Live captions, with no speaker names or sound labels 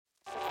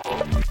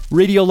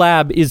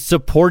Radiolab is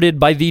supported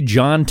by the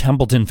John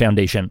Templeton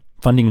Foundation,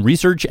 funding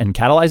research and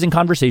catalyzing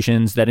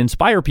conversations that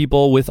inspire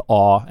people with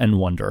awe and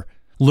wonder.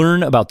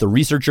 Learn about the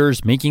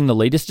researchers making the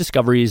latest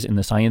discoveries in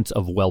the science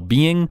of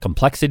well-being,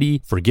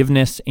 complexity,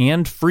 forgiveness,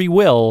 and free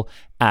will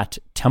at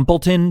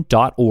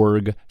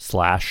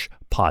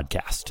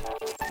templeton.org/podcast.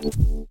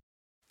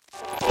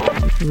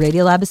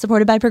 Radiolab is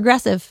supported by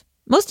Progressive.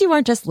 Most of you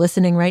aren't just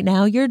listening right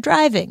now, you're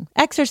driving,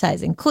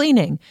 exercising,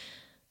 cleaning.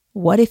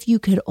 What if you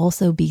could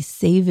also be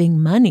saving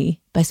money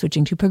by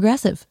switching to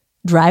Progressive?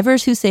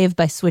 Drivers who save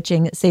by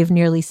switching save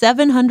nearly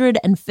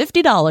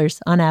 $750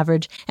 on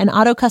average, and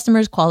auto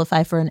customers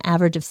qualify for an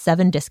average of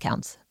 7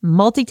 discounts.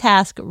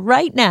 Multitask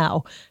right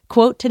now.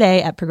 Quote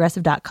today at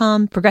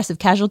Progressive.com. Progressive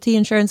Casualty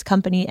Insurance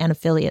Company and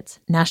Affiliates.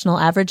 National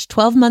average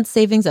 12-month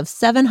savings of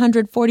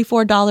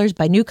 $744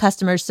 by new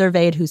customers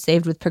surveyed who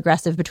saved with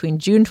Progressive between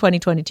June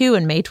 2022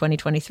 and May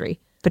 2023.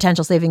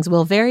 Potential savings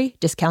will vary.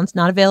 Discounts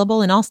not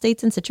available in all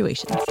states and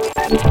situations.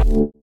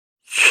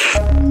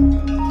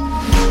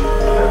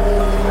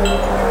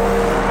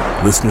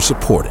 Listener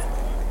supported.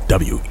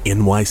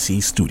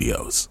 WNYC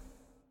Studios.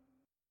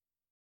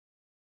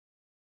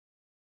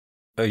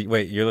 Oh,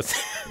 wait, you're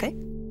listening? Okay.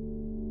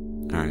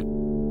 All right.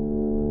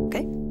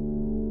 Okay.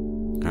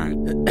 All right.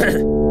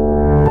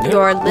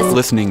 You're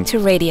listening to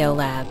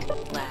Radiolab.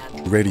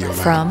 Radio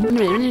From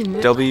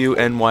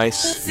WNYC.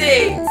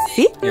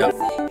 See? Yeah.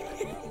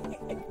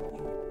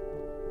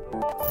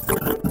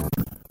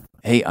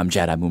 Hey, I'm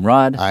Jad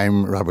Abumrad.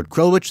 I'm Robert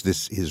Krulwich.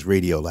 This is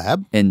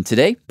Radiolab. And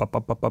today,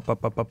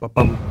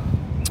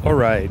 All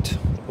right.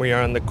 We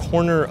are on the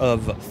corner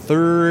of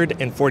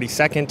 3rd and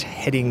 42nd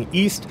heading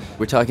east.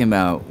 we're talking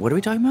about, what are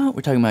we talking about?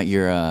 We're talking about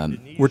your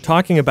We're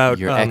talking about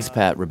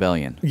expat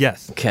rebellion.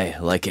 Yes. Okay, I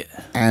like it.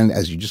 And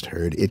as you just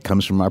heard, it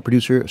comes from our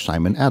producer,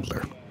 Simon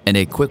Adler. And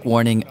a quick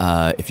warning,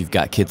 if you've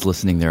got kids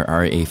listening, there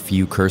are a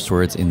few curse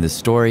words in this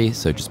story,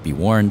 so just be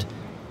warned.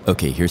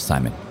 Okay, here's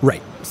Simon.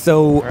 Right.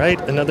 So, all right,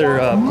 another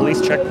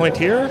police checkpoint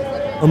here.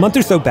 A month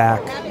or so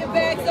back.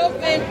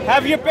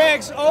 Have your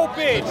bags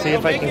open! See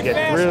if I can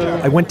get through.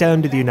 I went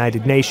down to the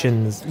United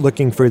Nations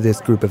looking for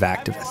this group of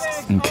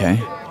activists. Okay.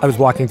 I was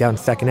walking down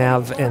 2nd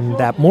Ave, and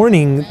that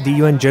morning, the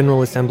UN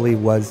General Assembly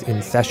was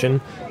in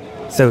session.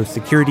 So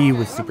security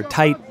was super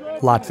tight,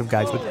 lots of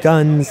guys with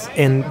guns,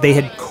 and they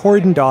had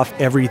cordoned off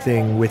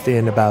everything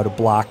within about a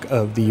block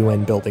of the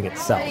UN building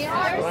itself. You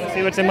want to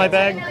see what's in my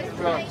bag?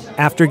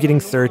 After getting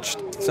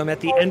searched, so I'm at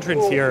the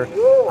entrance here.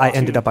 I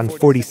ended up on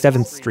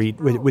 47th Street,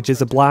 which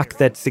is a block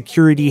that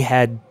security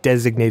had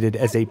designated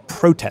as a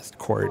protest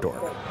corridor.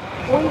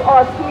 We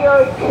are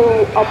here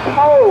to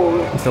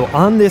oppose. So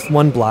on this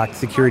one block,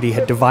 security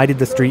had divided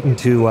the street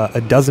into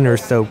a dozen or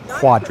so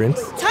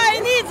quadrants.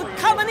 Chinese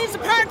Communist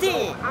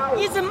Party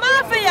is a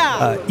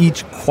mafia!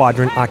 Each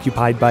quadrant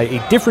occupied by a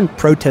different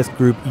protest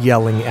group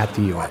yelling at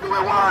the UN.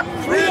 Freedom!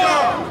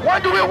 Why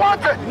do we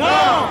want it?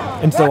 No!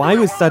 And so I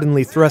was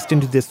suddenly thrust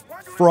into this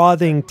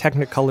frothing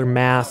Technicolor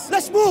mass.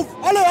 Let's move!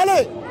 Allez,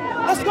 allez!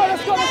 Let's go!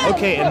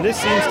 Okay, and this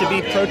seems to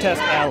be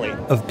Protest Alley.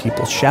 Of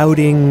people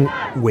shouting,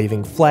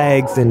 waving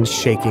flags, and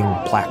shaking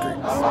placards.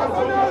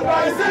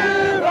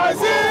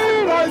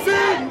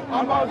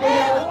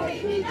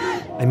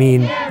 I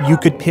mean, you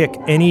could pick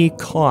any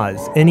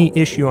cause, any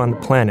issue on the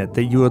planet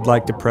that you would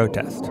like to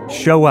protest.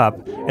 Show up,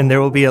 and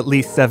there will be at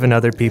least 7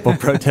 other people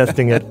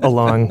protesting it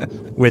along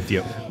with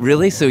you.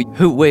 Really? So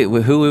who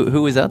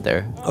was out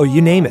there? Oh,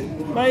 you name it.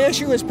 My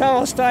issue is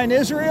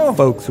Palestine-Israel.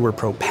 Folks who were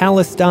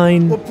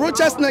pro-Palestine. We're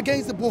protesting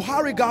against the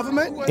Buhari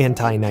government.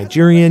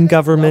 Anti-Nigerian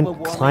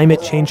government,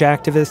 climate change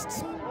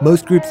activists.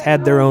 Most groups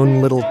had their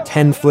own little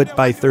 10-foot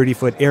by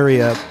 30-foot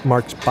area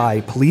marked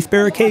by police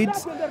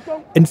barricades.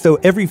 And so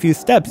every few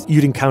steps,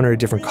 you'd encounter a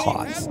different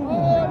cause.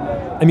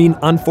 I mean,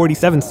 on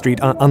 47th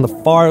Street, on the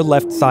far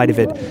left side of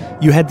it,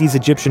 you had these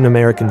Egyptian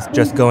Americans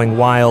just going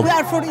wild. We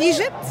are for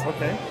Egypt.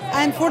 Okay.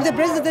 And for the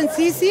President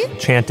Sisi.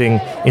 Chanting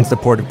in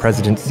support of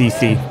President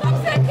Sisi.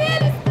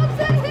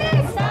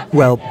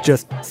 Well,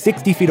 just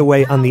 60 feet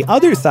away on the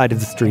other side of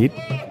the street,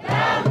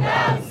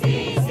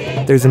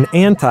 there's an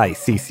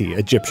anti-Sisi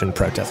Egyptian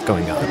protest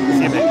going on.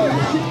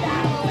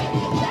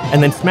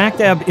 And then smack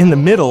dab in the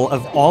middle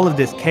of all of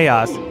this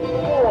chaos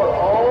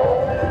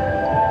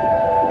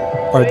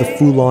are the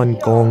Falun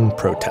Gong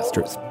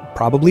protesters.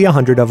 Probably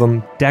 100 of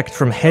them, decked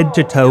from head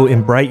to toe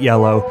in bright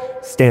yellow,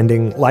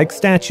 standing like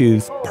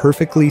statues,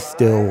 perfectly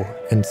still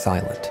and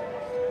silent.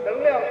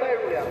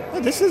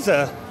 This is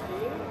a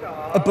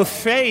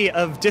buffet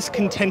of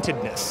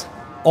discontentedness.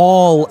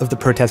 All of the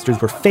protesters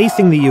were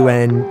facing the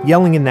UN,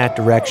 yelling in that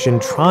direction,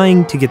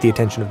 trying to get the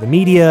attention of the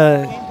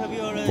media,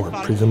 or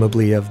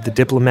presumably of the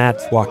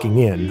diplomats walking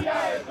in.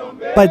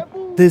 But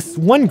this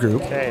one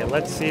group... Okay,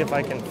 let's see if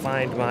I can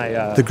find my...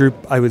 The group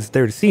I was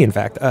there to see, in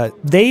fact.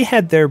 They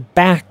had their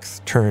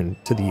backs turned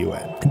to the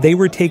UN. They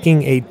were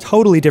taking a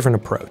totally different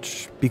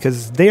approach,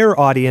 because their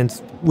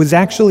audience was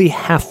actually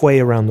halfway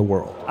around the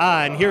world.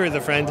 And here is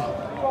a friend.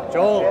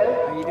 Joel.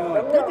 How you doing?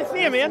 Good to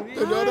see you, man.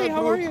 Hi,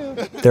 how are you?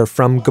 They're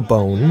from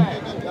Gabon.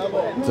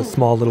 It's a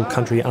small little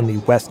country on the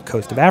west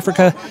coast of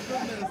Africa.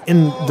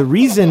 And the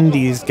reason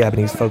these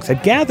Gabonese folks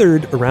had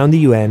gathered around the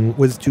UN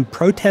was to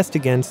protest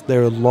against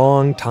their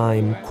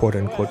longtime,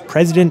 quote-unquote,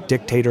 president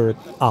dictator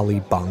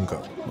Ali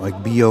Bongo.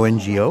 Like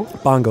B-O-N-G-O?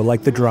 Bongo,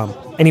 like the drum.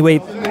 Anyway,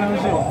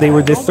 they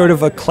were this sort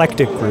of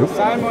eclectic group.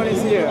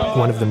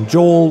 One of them,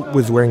 Joel,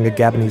 was wearing a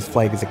Gabonese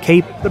flag as a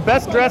cape. The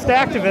best-dressed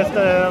activist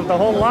of the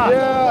whole lot.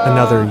 Yeah.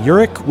 Another,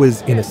 Yurik,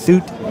 was in a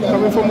suit.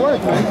 Coming from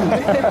work.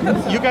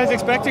 You guys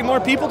expecting more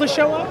people to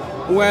show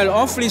up? Well,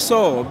 awfully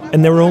so.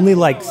 And there were only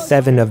like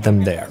 7 of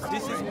them there.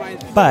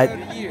 But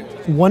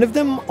one of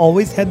them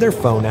always had their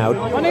phone out.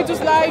 On est tous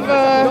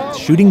live.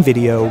 Shooting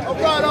video. All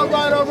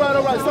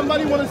right.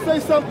 Somebody want to say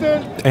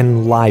something?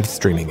 And live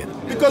streaming it.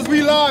 Because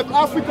we live.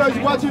 Africa is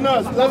watching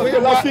us.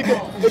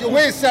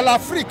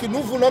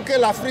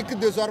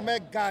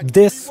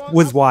 This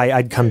was why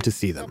I'd come to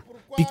see them.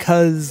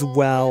 Because,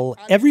 well,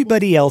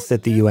 everybody else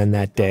at the UN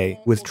that day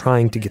was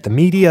trying to get the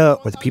media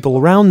or the people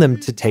around them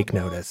to take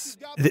notice.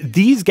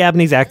 These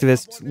Gabonese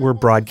activists were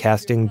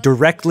broadcasting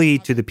directly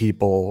to the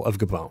people of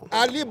Gabon.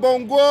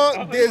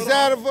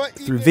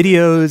 Through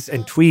videos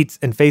and tweets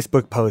and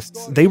Facebook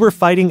posts, they were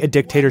fighting a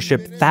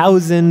dictatorship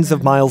thousands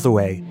of miles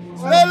away.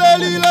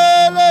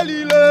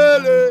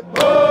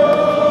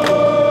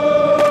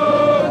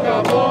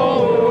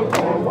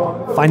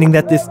 Finding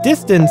that this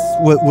distance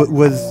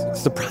was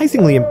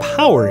surprisingly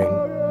empowering,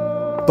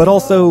 but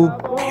also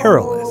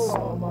perilous,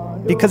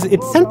 because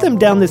it sent them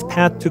down this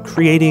path to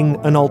creating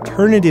an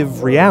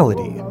alternative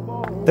reality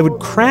that would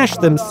crash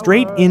them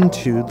straight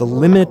into the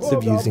limits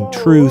of using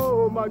truth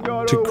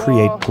to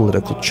create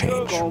political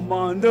change.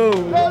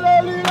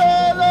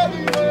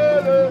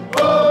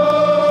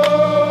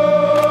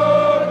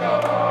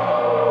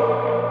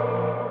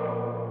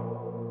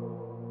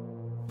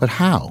 But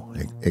how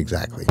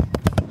exactly?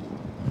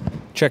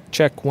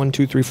 Check, 1,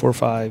 2, 3, 4,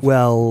 5.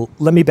 Well,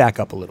 let me back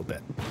up a little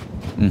bit.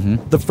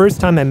 The first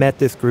time I met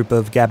this group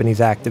of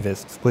Gabonese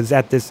activists was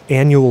at this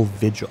annual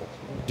vigil.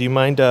 Do you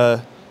mind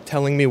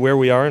telling me where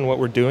we are and what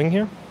we're doing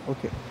here?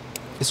 Okay.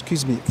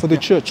 Excuse me, for the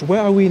church, where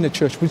are we in the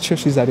church? Which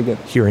church is that again?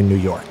 Here in New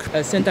York.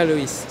 St.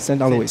 Alois.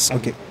 St. Alois,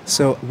 okay.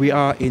 So we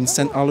are in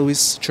St.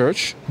 Alois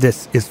Church.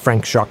 This is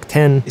Frank Jacques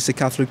Ten. It's a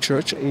Catholic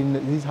church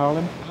in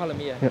Harlem? Harlem,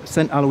 yeah.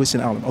 St. Alois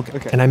in Harlem,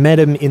 okay. And I met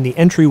him in the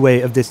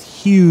entryway of this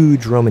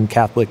huge Roman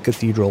Catholic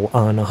cathedral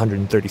on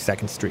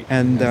 132nd Street.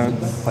 And I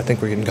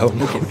think we're going to go.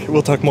 Okay.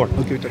 We'll talk more.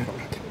 Okay, we'll talk more.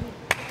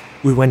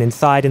 We went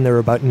inside and there were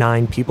about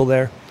 9 people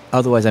there.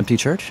 Otherwise empty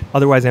church?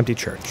 Otherwise empty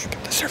church.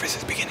 The service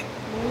is beginning.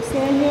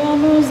 Seigneur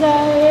nous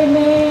a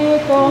aimés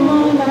comme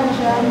on n'a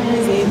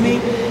jamais aimé.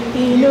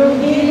 Il nous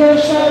guide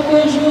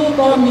chaque jour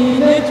comme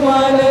une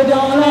étoile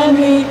dans la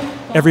nuit.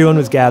 Everyone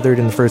was gathered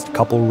in the first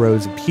couple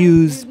rows of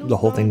pews. The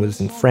whole thing was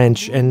in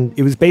French, and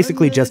it was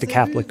basically just a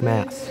Catholic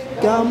mass.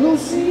 Car nous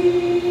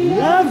suit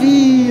la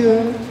vie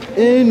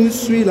et nous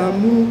suit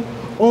l'amour.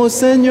 Ô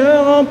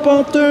Seigneur,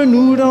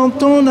 emporte-nous dans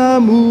ton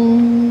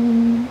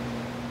amour.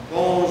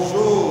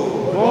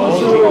 Bonjour.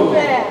 Bonjour.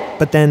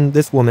 But then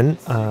this woman,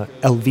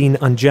 Elvine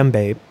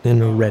Anjembe,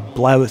 in a red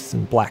blouse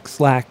and black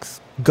slacks,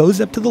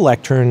 goes up to the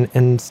lectern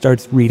and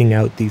starts reading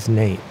out these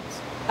names.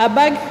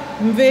 Abag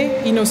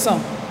Mve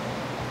Innocent.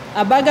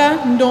 Abaga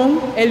Ndong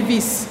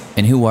Elvis.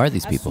 And who are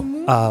these people?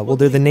 Well,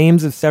 they're the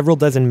names of several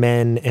dozen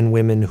men and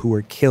women who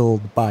were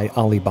killed by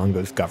Ali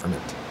Bongo's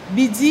government.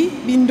 Bidi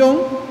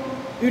Bindong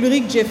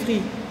Ulrich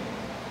Jeffrey.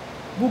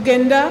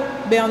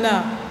 Bugenda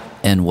Bernard.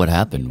 And what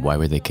happened? Why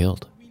were they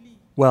killed?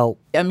 Well,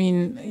 I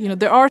mean,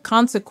 there are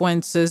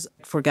consequences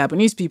for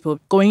Gabonese people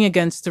going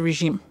against the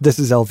regime. This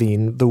is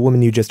Elvine, the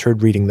woman you just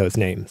heard reading those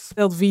names.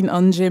 Elvine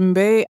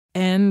Anjembe,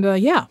 and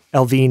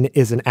Elvine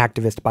is an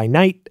activist by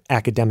night,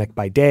 academic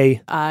by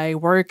day. I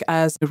work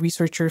as a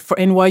researcher for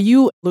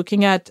NYU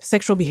looking at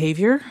sexual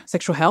behavior,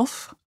 sexual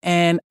health,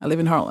 and I live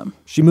in Harlem.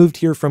 She moved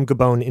here from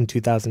Gabon in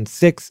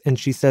 2006, and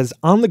she says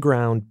on the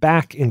ground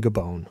back in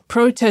Gabon,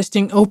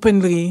 protesting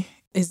openly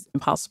is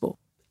impossible.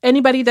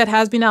 Anybody that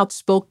has been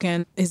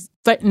outspoken is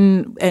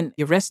threatened and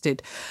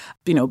arrested,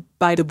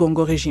 by the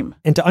Bongo regime.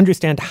 And to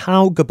understand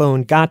how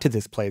Gabon got to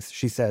this place,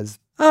 she says,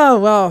 oh,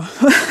 well,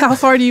 how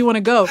far do you want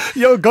to go?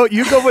 You go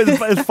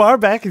as far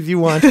back as you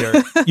want here.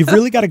 You've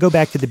really got to go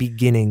back to the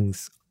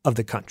beginnings of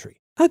the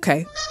country.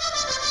 Okay.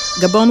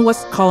 Gabon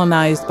was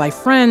colonized by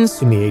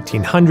France in the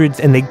 1800s,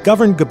 and they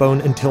governed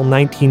Gabon until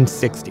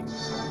 1960.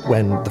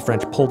 When the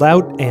French pulled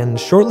out and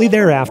shortly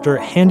thereafter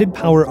handed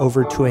power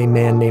over to a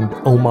man named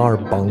Omar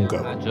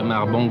Bongo.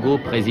 Omar Bongo,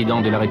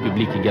 Président de la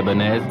République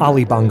Gabonaise.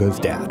 Ali Bongo's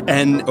dad.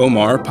 And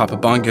Omar, Papa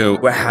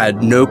Bongo,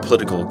 had no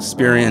political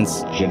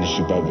experience. Je ne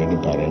suis pas venu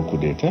par un coup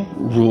d'État.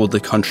 Ruled the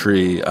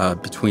country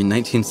between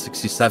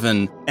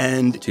 1967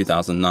 and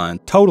 2009.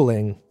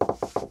 Totaling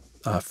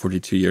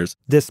 42 years.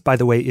 This, by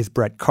the way, is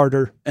Brett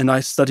Carter. And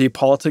I study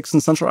politics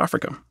in Central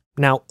Africa.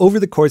 Now, over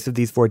the course of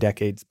these 4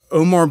 decades,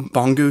 Omar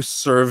Bongo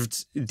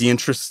served the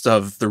interests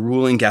of the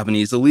ruling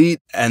Gabonese elite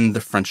and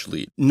the French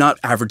elite, not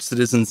average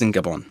citizens in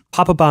Gabon.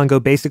 Papa Bongo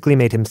basically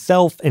made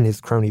himself and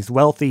his cronies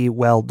wealthy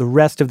while the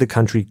rest of the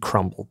country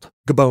crumbled.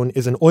 Gabon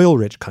is an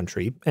oil-rich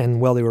country, and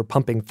while they were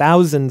pumping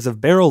thousands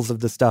of barrels of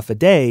the stuff a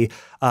day,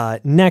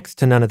 next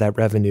to none of that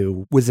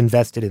revenue was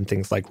invested in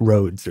things like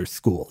roads or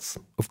schools.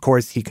 Of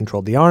course, he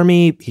controlled the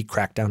army, he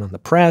cracked down on the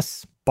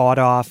press, bought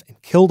off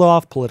and killed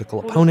off political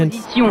opponents.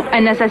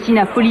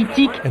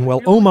 And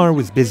while Omar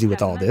was busy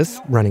with all this,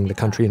 running the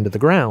country into the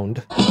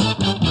ground,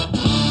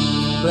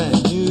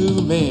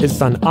 his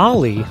son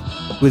Ali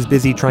was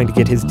busy trying to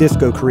get his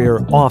disco career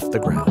off the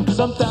ground.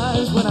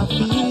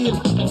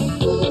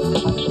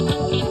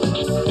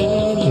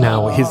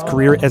 Now, his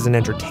career as an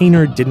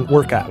entertainer didn't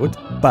work out,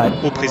 but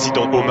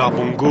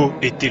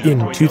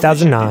in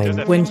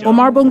 2009, when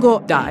Omar Bongo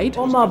died,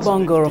 Omar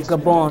Bongo of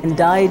Gabon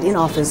died in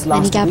office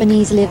last Many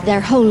Gabonese lived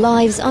their whole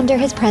lives under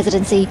his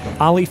presidency.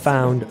 Ali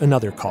found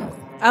another calling.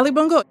 Ali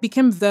Bongo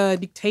became the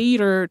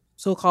dictator,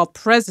 so-called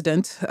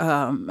president,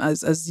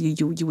 as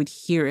you would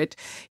hear it,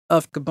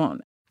 of Gabon.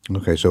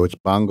 Okay, so it's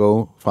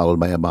Bongo followed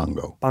by a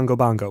bongo. Bongo,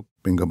 bongo.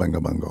 Bingo, bango,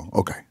 bongo.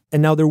 Okay.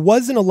 And now there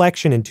was an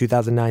election in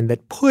 2009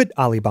 that put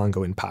Ali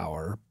Bongo in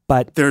power,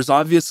 but there's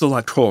obvious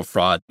electoral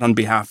fraud on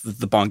behalf of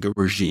the Bongo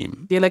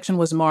regime. The election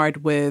was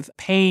marred with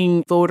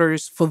paying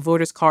voters for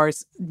voters'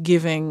 cards,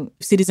 giving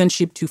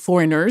citizenship to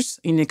foreigners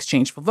in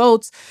exchange for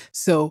votes.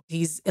 So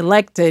he's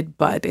elected,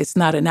 but it's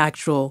not an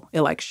actual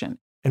election.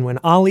 And when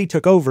Ali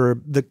took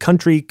over, the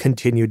country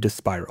continued to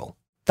spiral.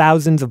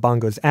 Thousands of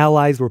Bongo's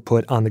allies were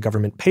put on the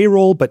government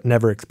payroll, but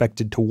never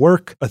expected to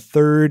work. A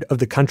third of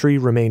the country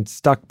remained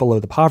stuck below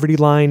the poverty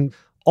line,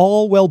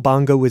 all while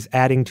Bongo was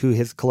adding to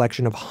his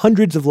collection of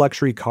hundreds of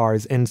luxury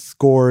cars and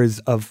scores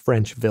of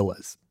French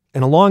villas.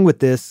 And along with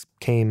this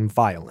came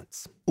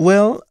violence.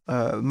 Well,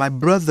 my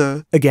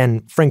brother...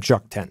 Again, Frank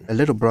Jocten. A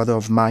little brother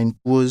of mine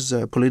was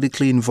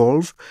politically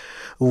involved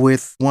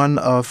with one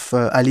of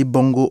Ali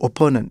Bongo's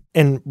opponents.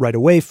 And right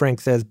away,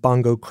 Frank says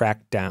Bongo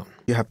cracked down.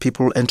 You have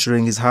people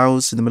entering his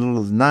house in the middle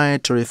of the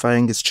night,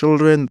 terrifying his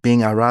children, being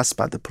harassed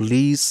by the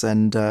police.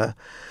 And,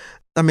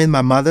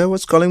 my mother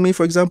was calling me,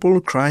 for example,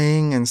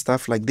 crying and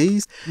stuff like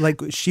this.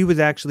 Like, she was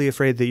actually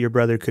afraid that your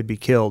brother could be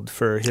killed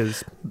for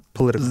his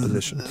political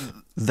positions.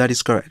 That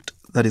is correct.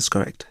 That is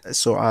correct.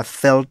 So I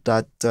felt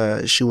that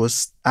she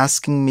was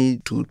asking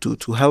me to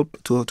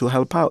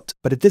help out.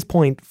 But at this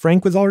point,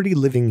 Frank was already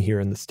living here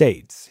in the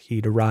States.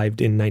 He'd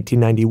arrived in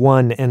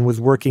 1991 and was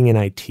working in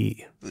IT.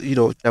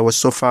 I was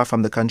so far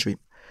from the country.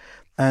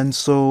 And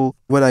so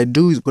what I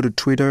do is go to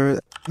Twitter,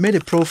 made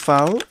a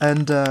profile,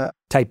 and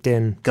typed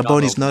in,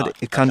 Gabon is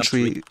not a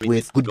country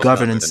with good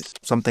governance,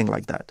 something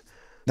like that.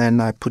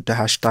 Then I put the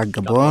hashtag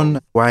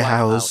Gabon, White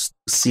House,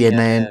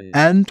 CNN,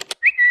 and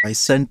I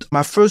sent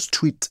my first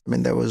tweet.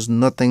 There was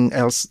nothing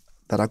else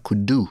that I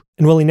could do.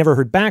 And while he never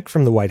heard back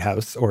from the White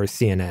House or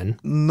CNN.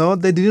 No,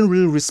 they didn't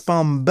really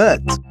respond,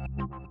 but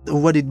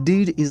what it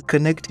did is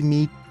connect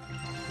me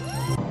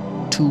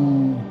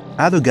to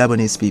other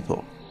Gabonese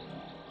people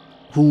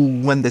who,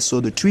 when they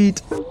saw the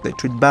tweet, they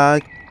tweet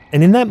back.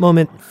 And in that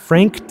moment,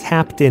 Frank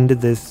tapped into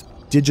this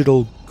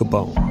digital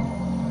Gabon,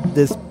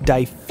 this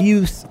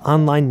diffuse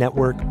online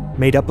network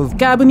made up of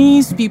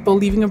Gabonese people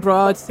living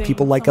abroad,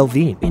 people like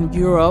Elvine, in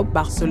Europe,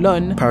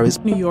 Barcelona, Paris,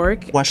 New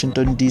York,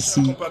 Washington,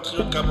 D.C.,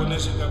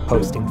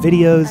 posting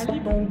videos,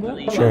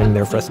 sharing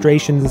their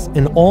frustrations,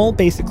 and all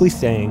basically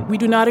saying, we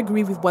do not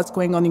agree with what's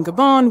going on in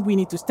Gabon. We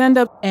need to stand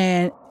up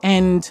and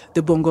end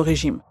the Bongo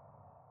regime.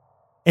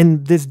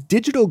 And this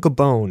digital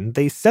Gabon,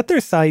 they set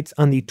their sights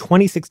on the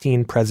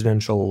 2016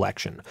 presidential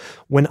election,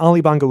 when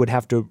Ali Bongo would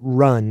have to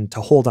run to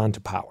hold on to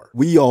power.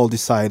 We all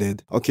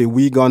decided, okay,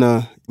 we're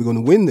gonna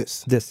win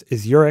this. This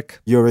is Yurik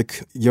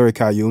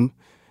Ayoum.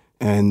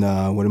 And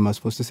what am I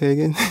supposed to say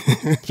again?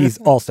 He's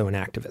also an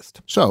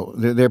activist. So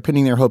they're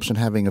pinning their hopes on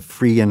having a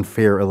free and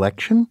fair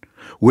election,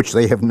 which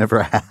they have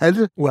never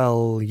had?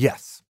 Well,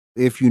 yes.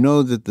 If you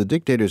know that the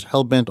dictator's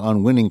hell-bent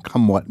on winning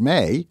come what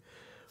may,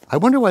 I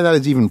wonder why that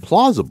is even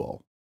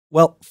plausible.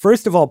 Well,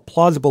 first of all,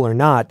 plausible or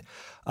not,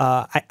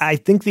 I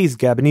think these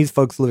Gabonese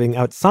folks living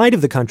outside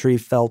of the country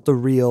felt a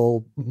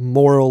real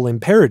moral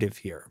imperative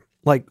here.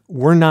 Like,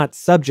 we're not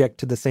subject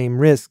to the same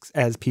risks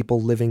as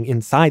people living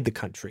inside the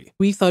country.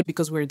 We thought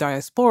because we're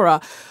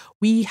diaspora,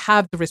 we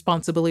have the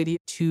responsibility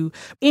to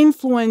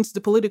influence the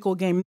political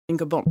game in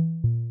Gabon.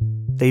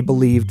 They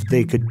believed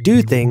they could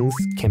do things,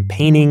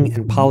 campaigning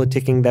and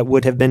politicking, that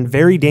would have been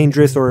very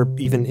dangerous or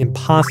even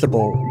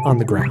impossible on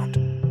the ground.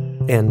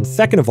 And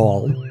second of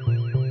all,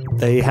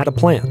 they had a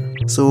plan.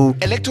 So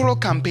electoral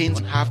campaigns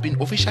have been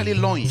officially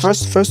launched.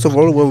 First of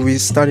all, what we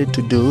started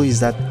to do is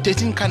that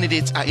 13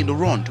 candidates are in the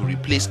run to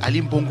replace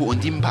Ali Bongo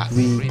Ondimba.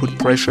 We put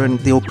pressure on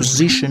the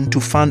opposition to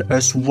find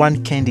us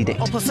one candidate.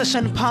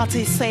 Opposition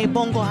parties say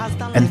Bongo has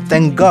done. And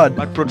thank God.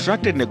 But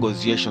protracted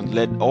negotiations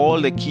led all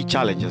the key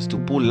challenges to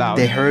pull out.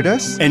 They heard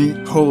us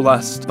and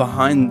coalesced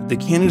behind the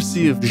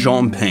candidacy of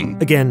Jean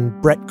Ping. Again,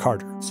 Brett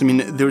Carter. So, I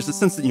mean, there was a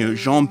sense that,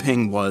 Jean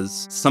Ping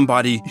was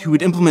somebody who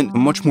would implement a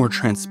much more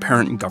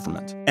transparent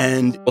government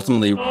and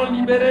ultimately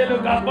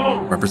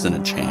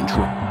represented change.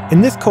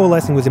 And this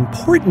coalescing was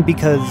important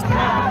because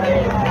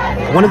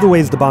one of the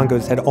ways the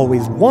Bongos had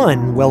always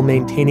won while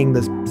maintaining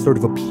this sort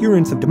of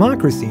appearance of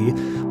democracy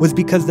was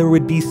because there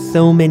would be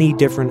so many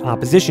different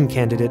opposition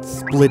candidates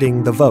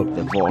splitting the vote.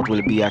 The vote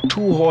will be a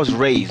two-horse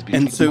race.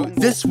 And so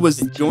this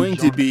was going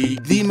to be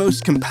the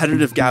most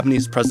competitive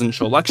Gabonese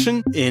presidential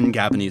election in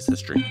Gabonese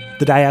history.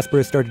 The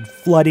diaspora started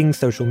flooding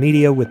social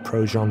media with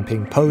pro-Jean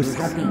Ping posts.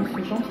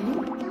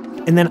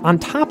 And then on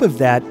top of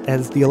that,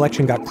 as the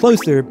election got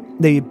closer,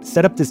 they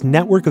set up this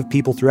network of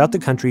people throughout the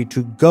country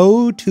to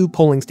go to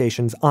polling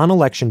stations on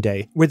election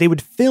day where they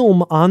would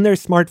film on their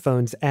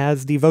smartphones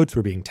as the votes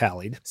were being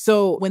tallied.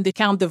 So when they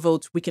count the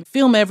votes, we can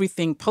film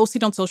everything, post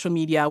it on social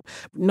media.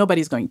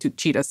 Nobody's going to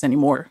cheat us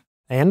anymore.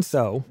 And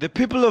so, the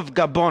people of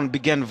Gabon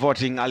began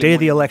voting. Day of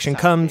the election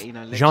comes,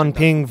 Jean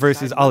Ping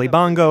versus Ali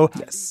Bongo.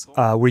 Yes.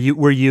 Were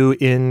you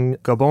in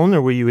Gabon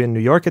or were you in New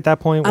York at that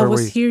point? I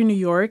was here in New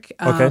York.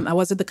 Okay. I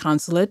was at the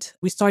consulate.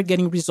 We started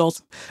getting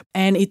results,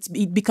 and it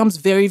becomes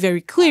very,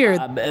 very clear.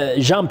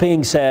 Jean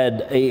Ping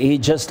said he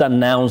just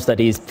announced that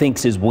he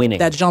thinks he's winning.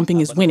 That Jean Ping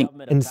is winning.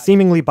 And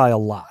seemingly by a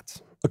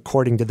lot.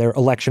 According to their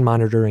election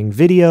monitoring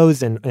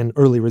videos and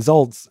early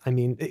results, I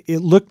mean,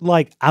 it looked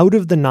like out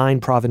of the 9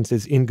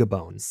 provinces in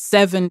Gabon,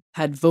 7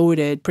 had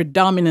voted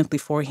predominantly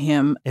for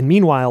him. And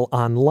meanwhile,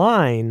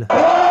 online,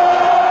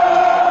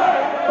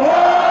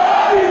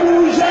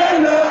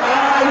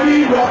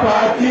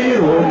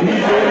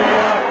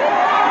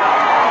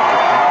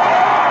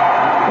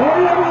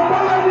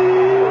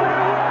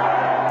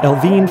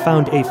 Elvine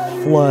found a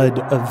flood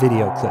of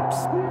video clips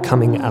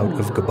coming out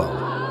of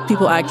Gabon.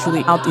 People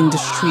actually out in the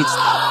streets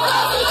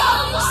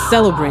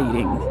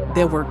celebrating.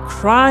 They were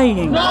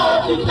crying.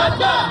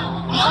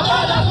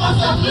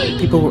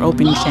 People were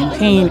opening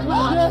champagne.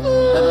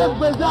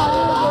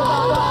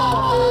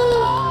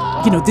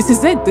 This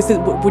is it.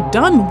 We're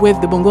done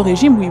with the Bongo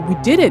regime. We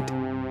did it.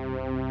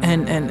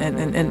 And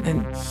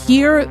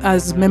here,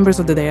 as members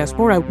of the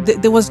diaspora,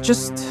 there was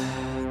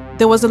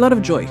a lot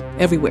of joy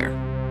everywhere.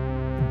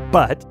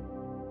 But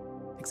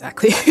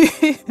exactly.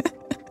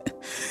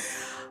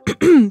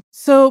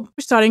 So we're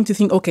starting to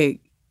think,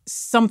 okay,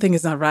 something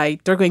is not right.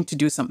 They're going to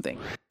do something.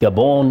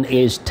 Gabon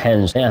is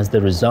tense as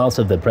the results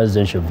of the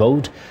presidential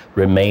vote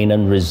remain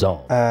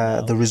unresolved.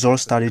 The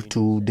results started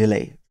to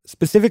delay.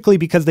 Specifically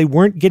because they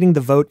weren't getting the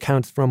vote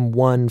counts from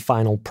one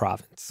final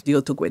province. The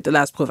Otougoué, the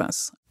last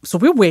province. So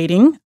we're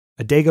waiting.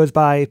 A day goes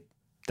by,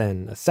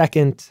 then a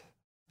second,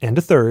 and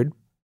a third.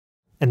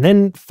 And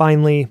then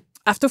finally,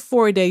 after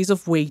 4 days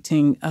of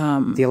waiting,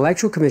 the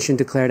Electoral Commission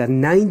declared a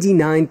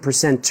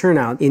 99%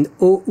 turnout in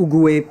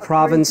Otougoué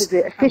province.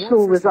 The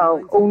official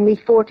result, only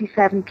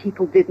 47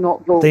 people did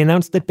not vote. They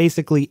announced that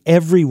basically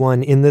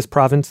everyone in this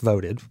province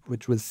voted,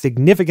 which was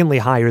significantly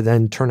higher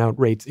than turnout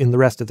rates in the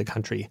rest of the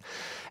country.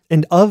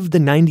 And of the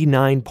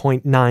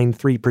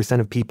 99.93%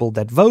 of people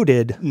that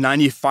voted,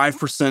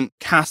 95%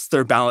 cast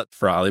their ballot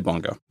for Ali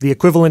Bongo. The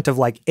equivalent of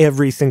like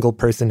every single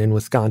person in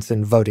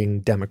Wisconsin voting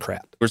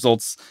Democrat.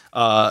 Results,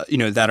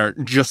 that are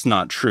just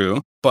not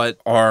true, but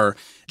are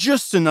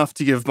just enough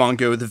to give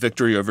Bongo the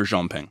victory over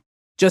Jean Ping.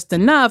 Just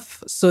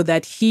enough so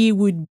that he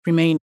would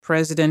remain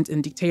president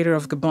and dictator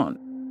of Gabon.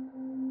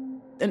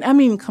 And I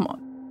mean, come on.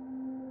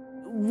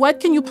 What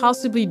can you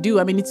possibly do?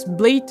 I mean, it's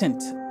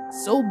blatant.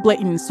 So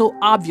blatant, so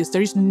obvious.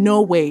 There is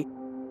no way.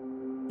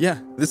 Yeah,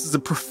 this is a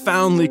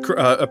profoundly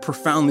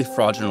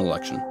fraudulent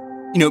election.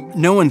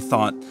 No one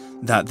thought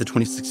that the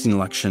 2016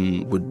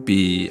 election would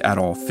be at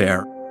all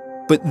fair.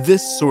 But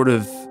this sort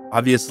of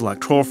obvious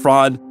electoral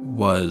fraud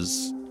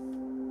was,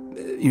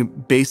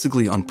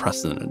 basically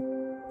unprecedented.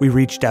 We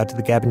reached out to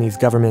the Gabonese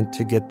government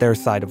to get their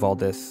side of all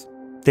this.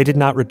 They did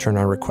not return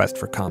our request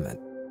for comment.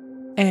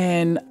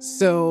 And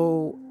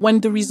so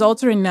when the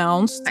results are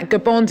announced,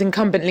 Gabon's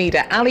incumbent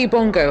leader, Ali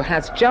Bongo,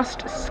 has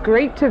just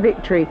scraped a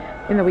victory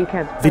in the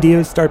weekend.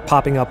 Videos start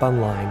popping up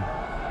online,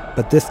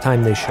 but this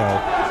time they show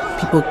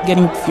people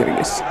getting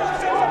furious.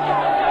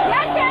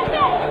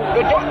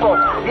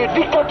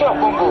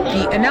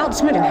 The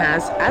announcement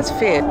has, as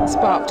feared,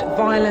 sparked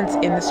violence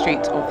in the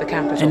streets of the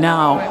capital. And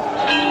now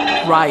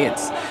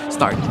riots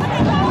start.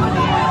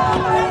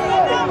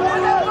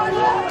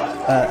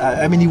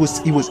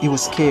 It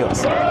was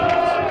chaos.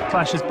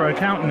 Clashes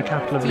broke out in the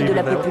capital of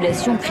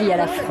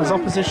Libreville as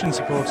opposition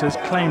supporters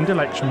claimed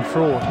election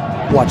fraud.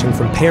 Watching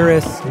from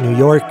Paris, New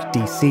York,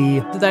 D.C.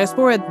 The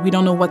diaspora, we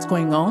don't know what's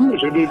going on.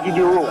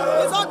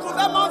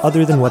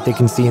 Other than what they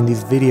can see in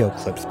these video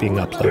clips being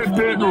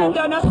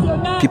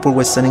uploaded. People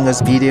were sending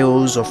us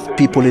videos of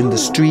people in the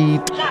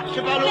street. 3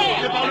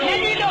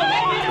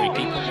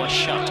 people were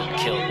shot and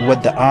killed.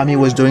 What the army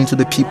was doing to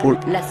the people.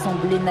 The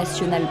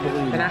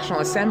National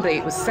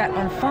Assembly was set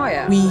on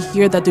fire. We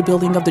hear that the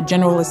building of the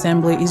General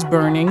Assembly is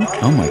burning.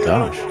 Oh my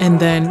gosh. And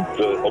then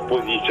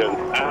positions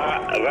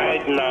are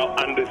right now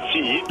under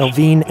siege.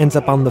 Elvine ends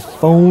up on the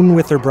phone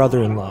with her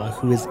brother-in-law,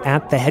 who is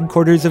at the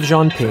headquarters of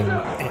Jean Ping,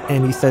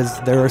 and he says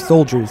there are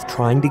soldiers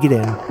trying to get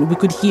in. We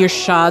could hear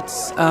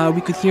shots. We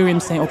could hear him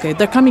saying, okay,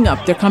 they're coming up.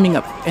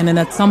 And then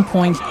at some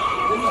point,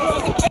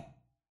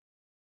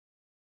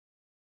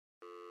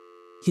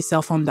 his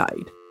cell phone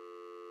died.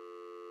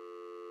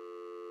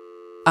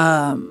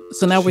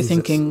 So now we're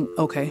thinking,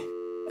 okay,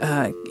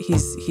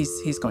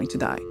 he's going to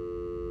die.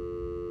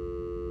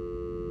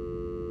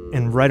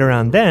 And right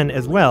around then,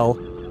 as well,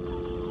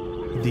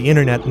 the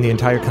internet in the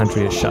entire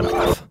country is shut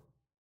off.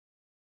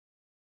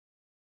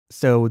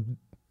 So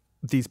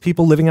these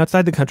people living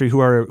outside the country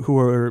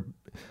who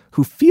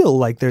feel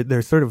like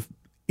they're sort of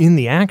in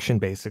the action,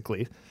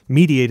 basically,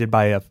 mediated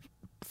by a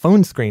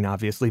phone screen,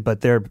 obviously,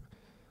 but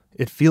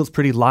it feels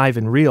pretty live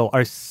and real,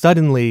 are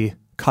suddenly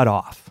cut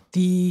off.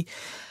 The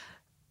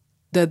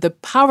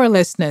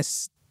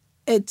powerlessness.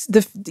 It's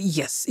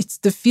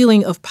the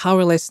feeling of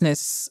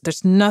powerlessness.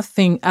 There's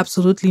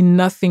absolutely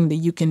nothing that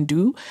you can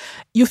do.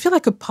 You feel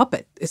like a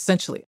puppet,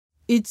 essentially.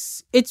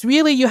 It's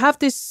really, you have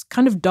this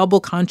kind of double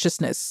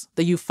consciousness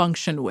that you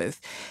function with.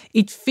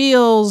 It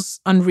feels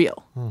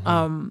unreal.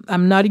 Mm-hmm.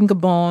 I'm not in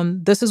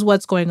Gabon. This is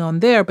what's going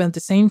on there. But at the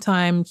same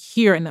time,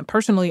 here, and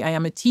personally, I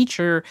am a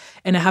teacher,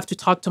 and I have to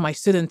talk to my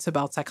students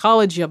about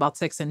psychology, about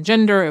sex and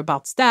gender,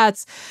 about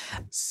stats.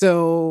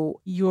 So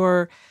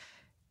you're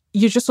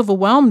just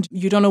overwhelmed.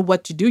 You don't know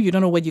what to do. You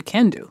don't know what you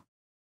can do.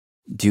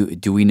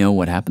 Do we know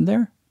what happened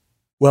there?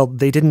 Well,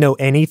 they didn't know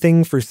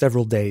anything for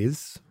several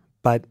days.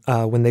 But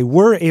when they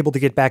were able to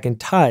get back in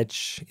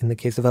touch, in the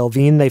case of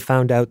Elvine, they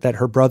found out that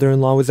her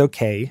brother-in-law was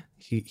okay.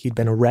 He'd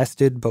been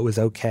arrested, but was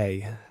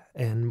okay.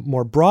 And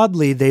more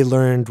broadly, they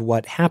learned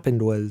what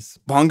happened was...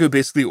 Bongo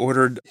basically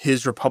ordered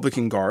his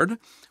Republican Guard,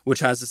 which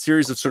has a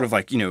series of sort of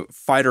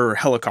fighter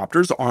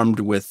helicopters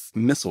armed with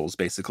missiles,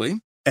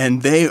 basically.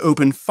 And they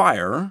opened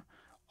fire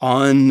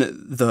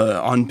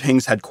on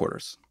Ping's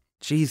headquarters.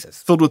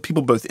 Jesus. Filled with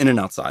people both in and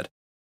outside.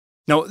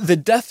 Now, the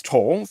death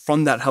toll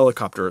from that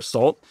helicopter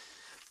assault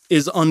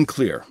is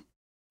unclear.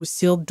 We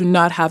still do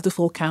not have the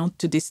full count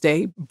to this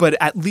day. But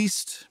at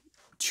least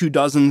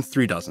 24,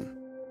 3 dozen.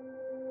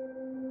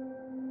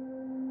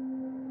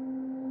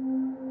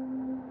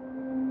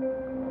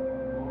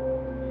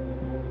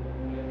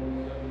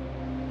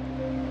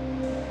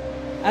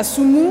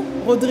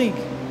 Assoumou Rodrigue.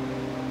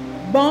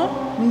 Ban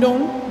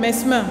Ndong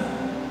Mesmin.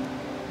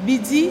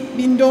 Bidi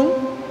Bindong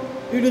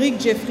Ulrich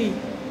Jeffrey.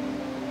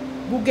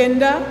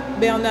 Bougenda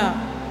Bernard.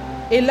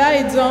 Ella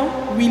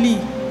Edzan Willy.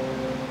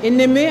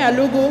 Ennemé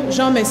Alogo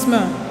Jean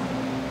Mesmin.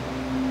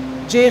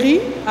 Jerry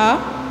A.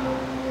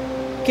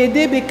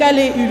 Kédé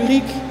Bekale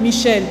Ulrich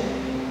Michel.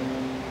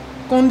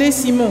 Condé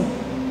Simon.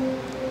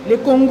 Le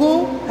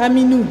Congo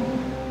Aminou.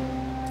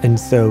 And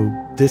so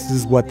this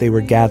is what they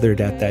were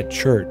gathered at that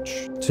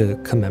church to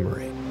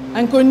commemorate.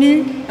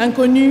 Inconnu,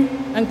 inconnu,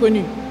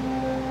 inconnu.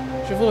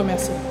 Je vous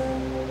remercie.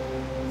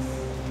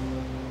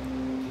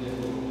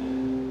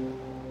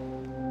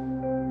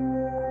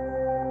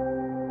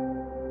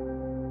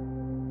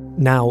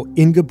 Now,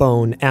 in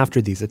Gabon,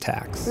 after these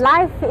attacks,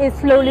 life is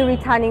slowly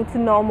returning to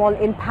normal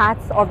in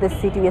parts of the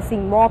city. We're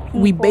seeing more people.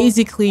 We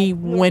basically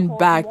went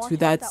back to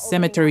that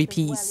cemetery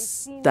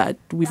peace that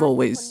we've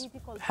always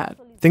had.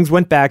 Things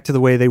went back to the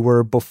way they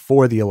were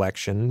before the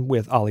election,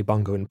 with Ali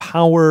Bongo in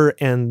power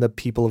and the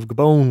people of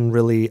Gabon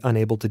really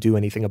unable to do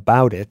anything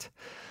about it.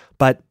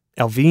 But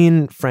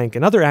Elvine, Frank,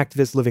 and other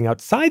activists living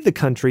outside the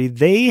country,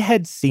 they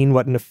had seen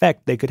what an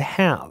effect they could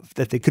have,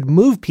 that they could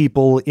move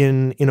people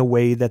in a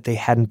way that they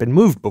hadn't been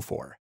moved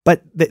before.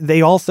 But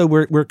they also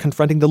were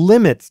confronting the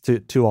limits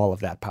to all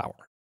of that power.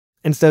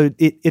 And so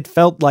it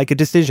felt like a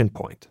decision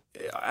point.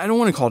 I don't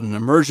want to call it an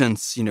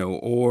emergence,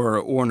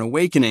 or an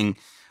awakening,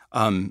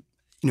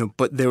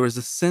 but there was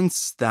a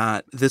sense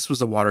that this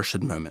was a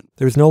watershed moment.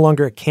 There was no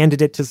longer a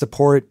candidate to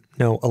support,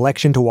 no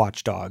election to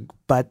watchdog,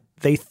 but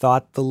they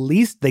thought the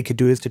least they could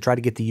do is to try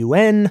to get the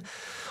UN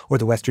or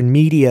the Western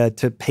media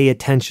to pay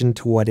attention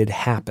to what had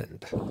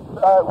happened. We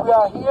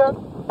are here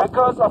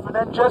because of an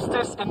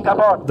injustice in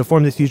Gabon. The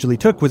form this usually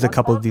took was a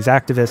couple of these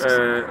activists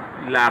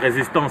La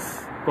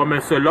résistance, comme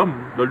un seul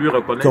homme, de lui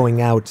reconnaître.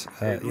 Going out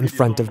in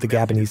front of the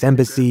Gabonese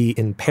embassy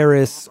in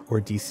Paris or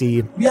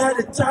D.C. We had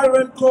a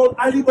tyrant called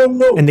Ali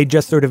Bongo. And they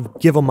just sort of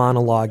give a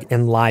monologue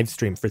and live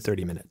stream for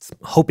 30 minutes,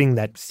 hoping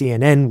that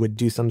CNN would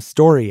do some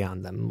story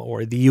on them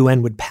or the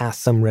UN would pass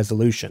some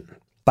resolution.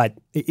 But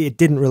it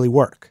didn't really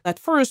work. At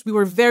first, we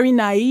were very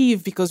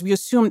naive because we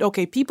assumed,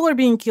 okay, people are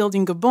being killed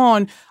in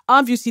Gabon.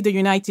 Obviously, the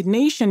United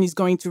Nations is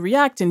going to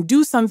react and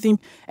do something.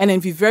 And then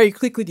we very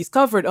quickly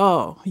discovered,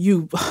 oh,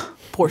 you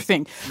poor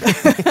thing.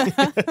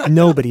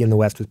 Nobody in the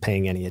West was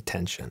paying any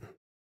attention.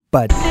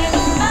 But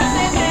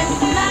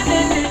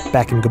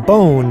back in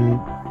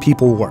Gabon,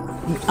 people were.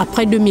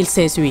 Après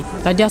 2016, oui.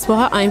 La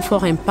diaspora a un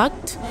fort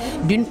impact.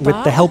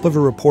 With the help of a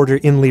reporter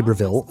in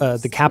Libreville,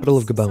 the capital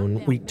of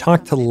Gabon, we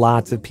talked to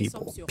lots of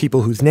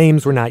people whose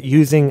names we're not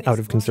using out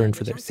of concern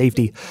for their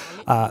safety,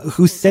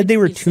 who said they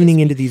were tuning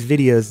into these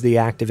videos the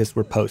activists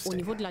were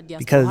posting.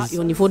 Because,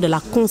 in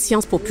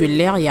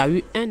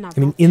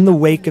the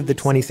wake of the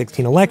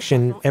 2016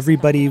 election,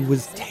 everybody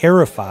was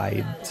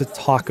terrified to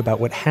talk about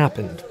what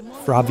happened.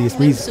 For obvious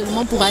reasons.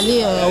 Seulement pour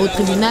aller au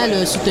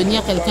tribunal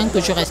soutenir quelqu'un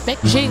que je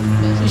respecte.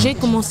 J'ai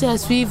commencé à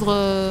suivre.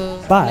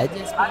 But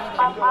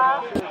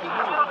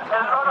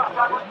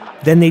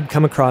then they'd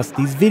come across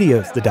these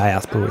videos the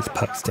diaspora was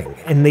posting,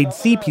 and they'd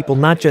see people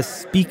not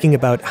just speaking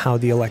about how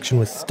the election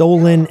was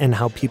stolen and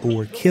how people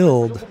were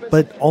killed,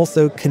 but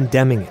also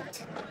condemning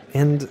it.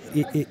 And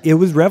it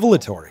was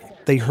revelatory.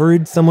 They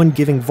heard someone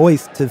giving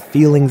voice to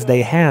feelings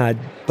they had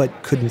but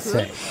couldn't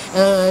say.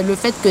 Le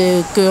fait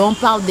qu'on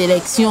parle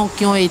d'élections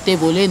qui ont été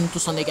volées, nous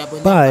tous on est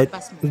Gabonais. But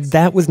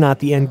that was not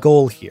the end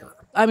goal here.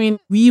 I mean,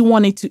 we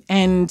wanted to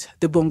end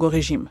the Bongo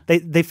regime.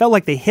 They felt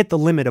like they hit the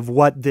limit of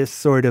what this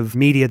sort of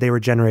media they were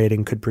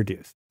generating could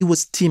produce. He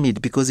was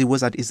timid because he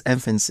was at his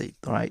infancy,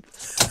 right?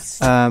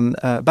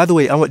 By the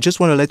way, I just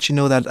want to let you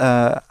know that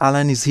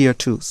Alan is here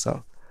too,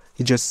 so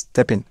he just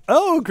stepped in.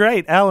 Oh,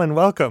 great. Alan,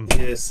 welcome.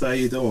 Yes, how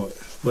you doing?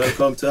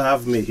 Welcome to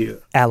have me here.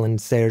 Alan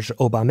Serge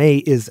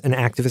Obame is an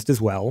activist as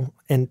well,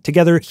 and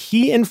together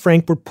he and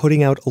Frank were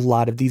putting out a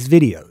lot of these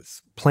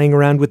videos, playing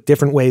around with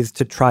different ways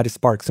to try to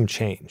spark some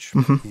change.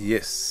 Mm-hmm.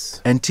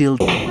 Yes. Until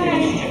the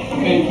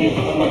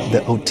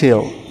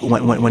hotel,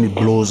 when it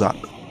blows up.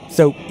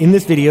 So in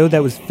this video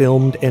that was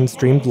filmed and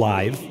streamed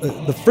live,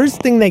 the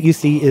first thing that you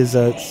see is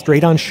a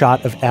straight-on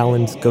shot of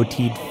Alan's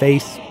goateed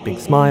face, big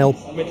smile.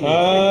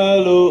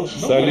 Hello,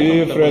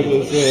 salut, frères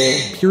et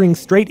sœurs. Peering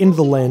straight into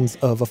the lens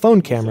of a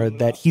phone camera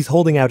that he's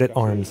holding out at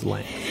arm's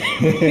length.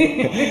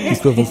 He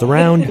swivels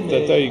around.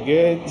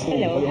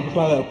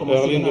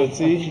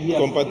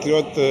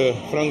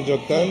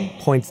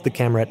 Points the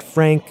camera at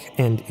Frank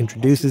and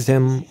introduces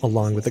him,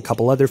 along with a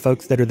couple other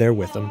folks that are there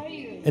with him.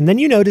 And then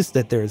you notice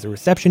that there's a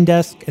reception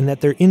desk and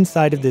that they're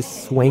inside of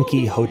this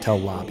swanky hotel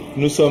lobby.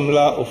 Nous sommes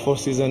là au Four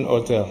Seasons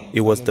Hotel.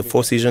 It was the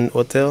Four Seasons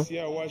Hotel.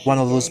 One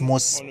of those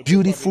most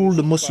beautiful,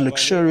 the most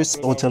luxurious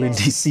hotel in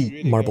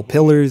D.C. Marble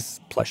pillars,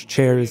 plush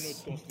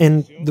chairs.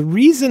 And the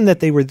reason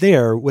that they were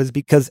there was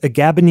because a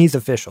Gabonese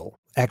official,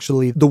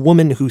 actually the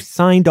woman who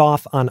signed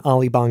off on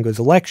Ali Bongo's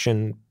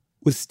election,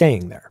 was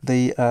staying there.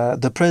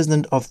 The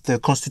president of the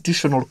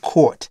Constitutional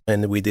Court.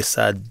 And we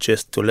decided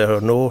just to let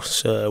her know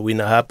we're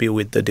not happy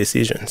with the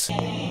decisions.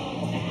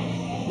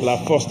 La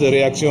force de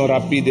réaction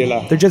rapide est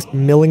là. They're just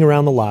milling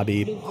around the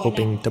lobby,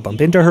 hoping to bump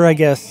into her, I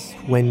guess,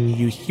 when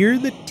you hear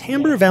the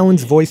timbre of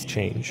Alan's voice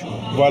change.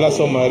 Voilà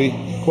son mari.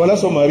 Voilà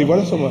son mari.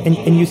 Voilà son mari.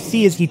 And you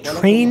see as he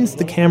trains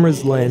the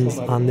camera's lens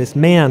on this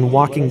man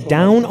walking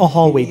down a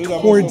hallway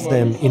towards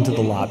them into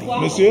the lobby.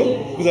 Monsieur,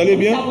 vous allez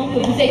bien?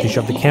 They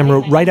shove the camera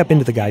right up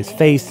into the guy's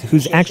face,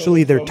 who's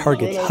actually their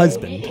target's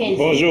husband.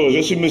 Bonjour,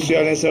 je suis Monsieur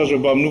Alain Serge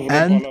Obame.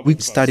 And we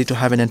started to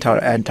have an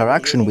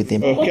interaction with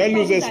him. Qu'elle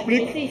nous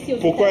explique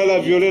pourquoi elle a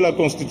violé la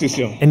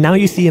Constitution. And now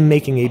you see him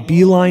making a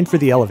beeline for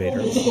the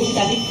elevator.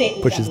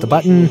 Pushes the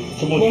button,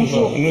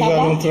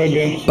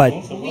 but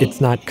it's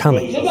not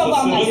coming.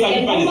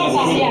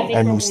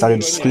 And we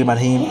started to scream at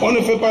him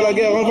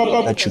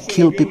that you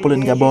kill people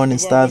in Gabon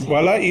and stuff.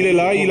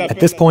 At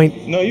this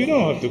point, no, you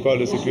don't have to call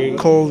the security.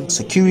 Call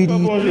security.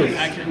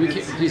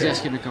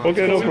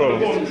 Okay, no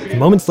problem.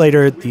 Moments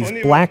later, these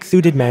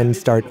black-suited men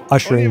start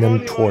ushering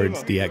them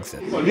towards the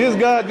exit. This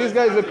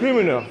guy is a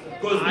criminal.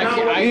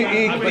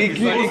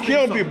 He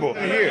killed people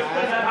here. I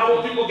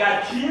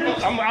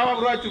have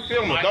right to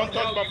film it. Don't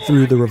talk about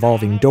through the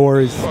revolving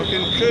doors.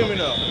 Fucking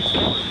criminal.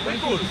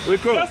 We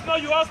could. Just know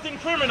you asking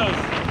criminals.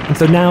 And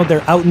so now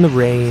they're out in the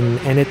rain,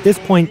 and at this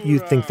point you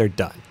think they're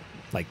done.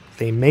 Like,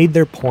 they made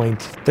their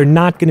point. They're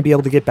not going to be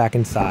able to get back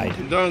inside.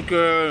 Donc,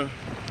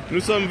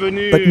 nous sommes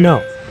venus. But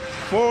no.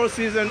 Four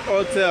Seasons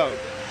Hotel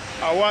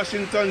at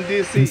Washington,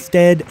 D.C.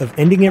 Instead of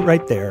ending it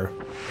right there,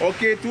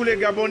 okay, tous les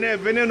Gabonais,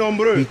 venez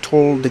nombreux. We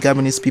told the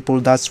Gabonese people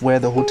that's where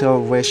the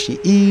hotel where she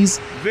is.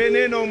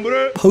 Venez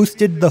nombreux.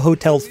 Posted the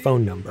hotel's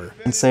phone number.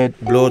 And said,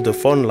 blow the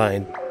phone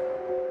line.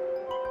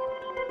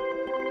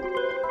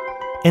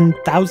 And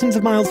thousands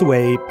of miles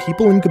away,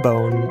 people in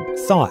Gabon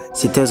saw it.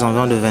 C'était aux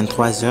environs de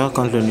 23h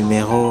quand le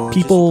numéro...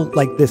 People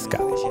like this guy.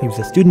 He was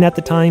a student at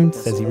the time,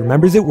 says he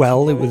remembers it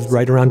well. It was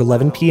right around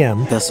 11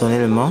 p.m.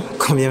 Personnellement,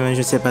 quand bien même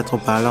je sais pas trop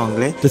parler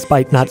anglais.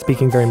 Despite not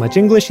speaking very much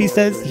English, he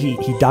says, he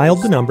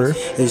dialed the number.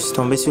 Et je suis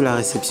tombé sur la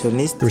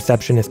réceptionniste. The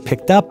receptionist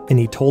picked up, and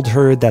he told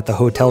her that the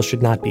hotel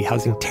should not be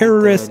housing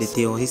terrorists,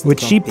 which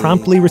she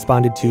promptly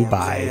responded to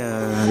by...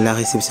 La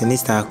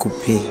réceptionniste a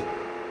coupé.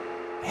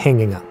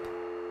 Hanging up.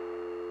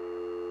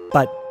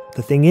 But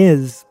the thing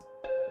is,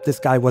 this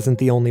guy wasn't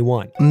the only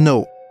one.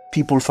 No.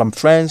 People from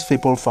France,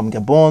 people from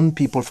Gabon,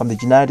 people from the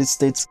United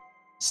States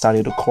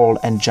started to call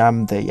and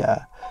jam the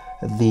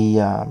how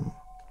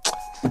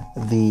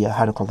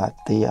do you call that?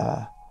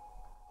 The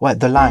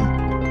line.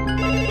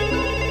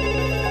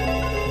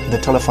 the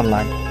telephone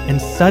line. And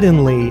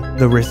suddenly,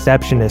 the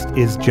receptionist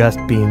is just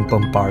being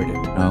bombarded.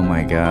 Oh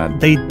my God.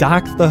 They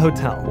doxed the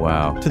hotel.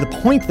 Wow. To the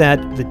point that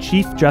the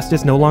Chief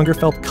Justice no longer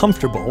felt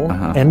comfortable,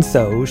 and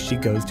so she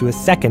goes to a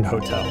second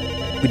hotel.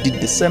 We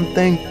did the same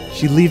thing.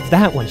 She leaves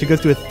that one. She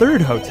goes to a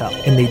third hotel,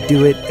 and they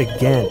do it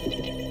again.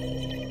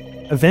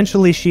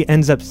 Eventually, she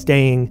ends up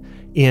staying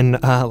in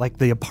like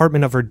the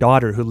apartment of her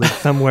daughter who lives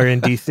somewhere in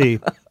D.C.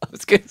 I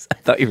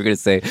thought you were going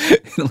to say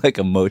like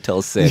a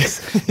Motel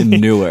 6 in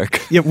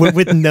Newark. Yeah,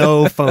 with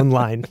no phone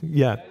line.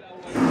 Yeah.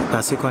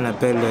 Ce qu'on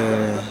appelle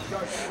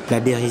la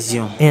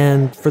dérision.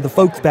 And for the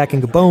folks back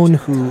in Gabon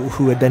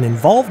who had been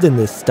involved in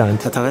this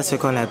stunt, À travers ce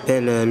qu'on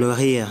appelle le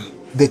rire.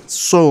 They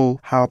saw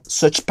how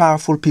such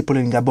powerful people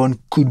in Gabon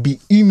could be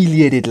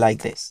humiliated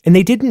like this. And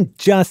they didn't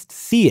just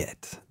see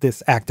it,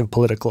 this act of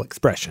political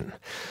expression.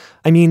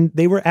 I mean,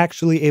 they were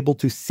actually able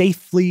to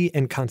safely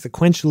and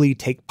consequentially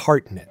take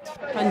part in it.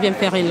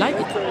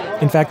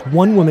 In fact,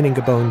 one woman in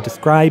Gabon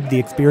described the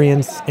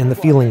experience and the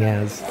feeling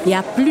as Il y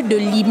a plus de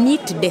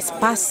limite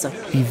d'espace.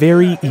 The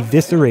very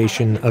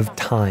evisceration of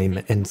time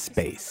and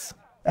space.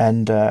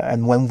 And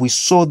when we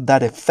saw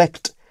that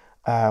effect,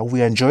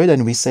 we enjoyed it,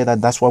 and we say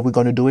that that's what we're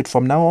going to do it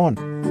from now on.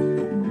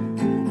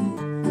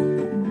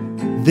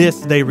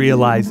 This, they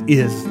realize,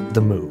 is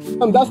the move.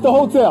 That's the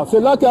hotel. C'est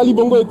là qu'Ali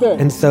Bongo était.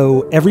 And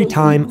so every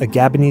time a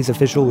Gabonese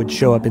official would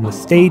show up in the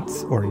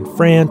States or in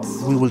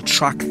France, we will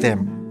track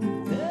them.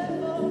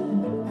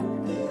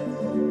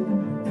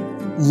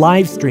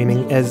 Live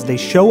streaming as they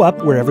show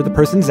up wherever the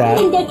person's at.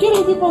 They're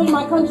killing people in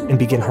my country. And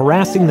begin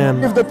harassing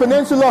them. If the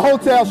Peninsula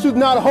Hotel should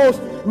not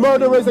host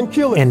murderers and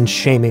killers. And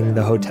shaming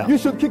the hotel. You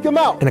should kick them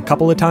out. And a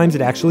couple of times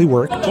it actually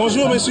worked.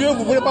 Bonjour, monsieur,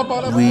 vous voulez pas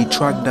parler? We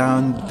tracked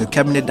down the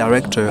cabinet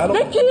director.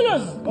 The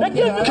killers! The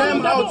killers!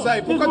 Come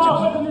outside.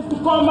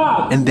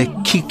 And they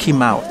kick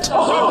him out.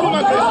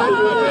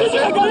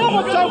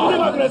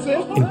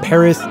 In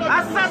Paris,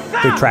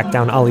 they tracked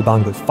down Ali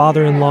Bongo's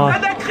father-in-law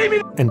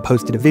and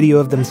posted a video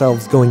of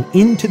themselves going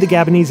into the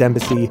Gabonese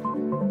embassy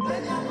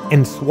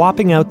and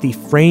swapping out the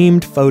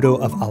framed photo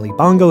of Ali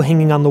Bongo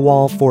hanging on the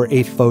wall for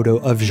a photo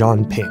of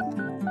Jean Ping.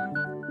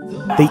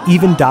 They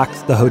even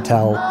doxed the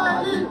hotel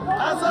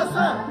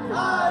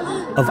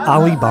of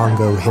Ali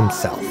Bongo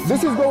himself.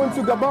 This is going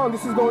to Gabon,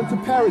 this is going to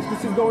Paris,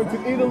 this is going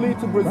to Italy,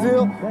 to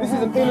Brazil. This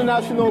is an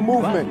international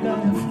movement.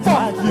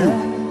 Fuck you!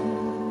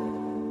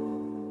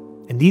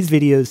 And these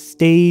videos,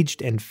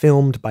 staged and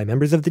filmed by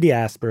members of the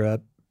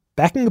diaspora,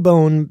 back in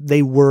Gabon,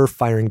 they were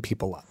firing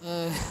people up.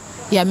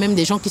 Il y a même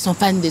des gens qui sont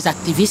fans des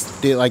activistes.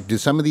 Do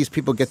some of these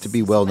people get to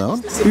be well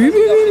known?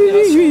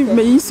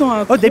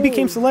 Oh, they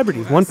became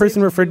celebrities. One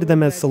person referred to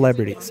them as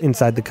celebrities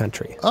inside the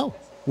country. Oh.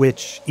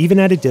 Which, even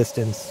at a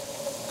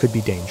distance, could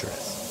be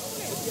dangerous.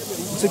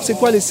 C'est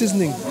quoi les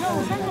seasonings?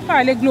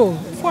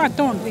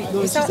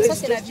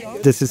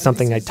 This is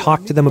something I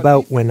talked to them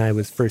about when I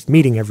was first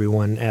meeting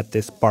everyone at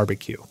this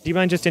barbecue. Do you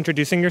mind just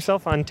introducing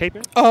yourself on tape?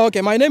 Oh,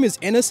 okay. My name is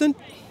Innocent,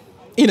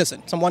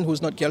 someone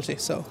who's not guilty,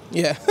 so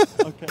yeah.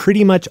 Okay.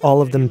 Pretty much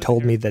all of them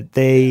told me that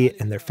they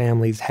and their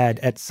families had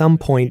at some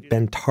point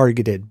been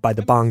targeted by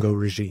the Bongo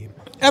regime.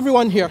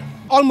 Everyone here,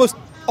 almost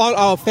all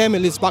our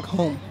families back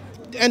home.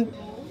 And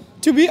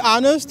to be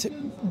honest,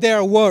 there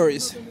are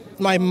worries.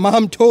 My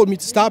mom told me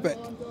to stop it.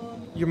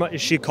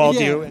 She called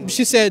you?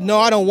 She said, no,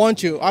 I don't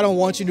want you. I don't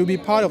want you to be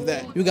part of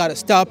that. You got to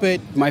stop it.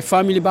 My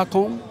family back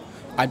home,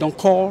 I don't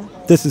call.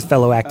 This is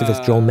fellow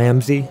activist Joel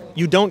Mamsie.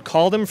 You don't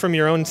call them from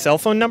your own cell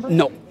phone number?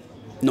 No.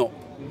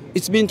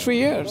 It's been 3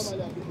 years.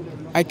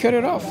 I cut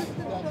it off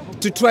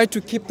to try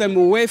to keep them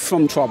away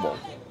from trouble.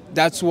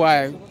 That's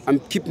why I'm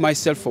keep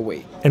myself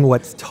away. And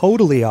what's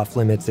totally off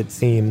limits, it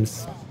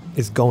seems,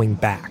 is going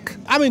back.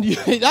 I mean,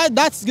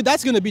 that's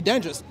going to be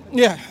dangerous.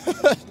 Yeah.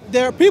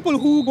 There are people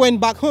who went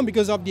back home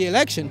because of the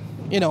election,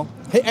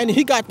 and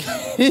he got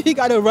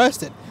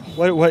arrested.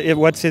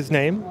 What's his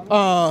name?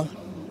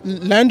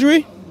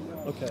 Landry.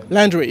 Okay.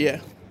 Landry,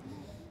 yeah.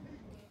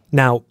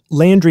 Now,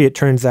 Landry, it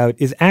turns out,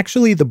 is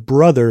actually the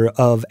brother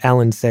of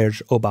Alain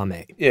Serge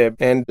Obame. Yeah,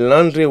 and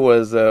Landry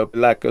was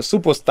like a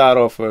superstar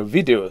of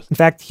videos. In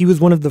fact, he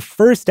was one of the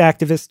first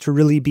activists to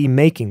really be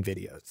making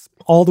videos,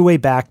 all the way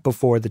back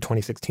before the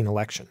 2016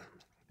 election.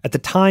 At the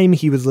time,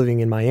 he was living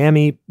in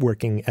Miami,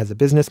 working as a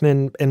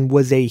businessman, and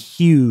was a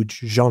huge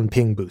Jean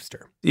Ping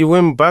booster. He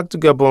went back to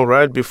Gabon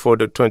right before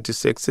the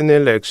 2016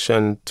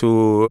 election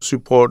to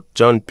support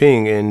Jean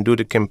Ping and do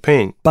the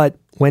campaign. But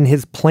when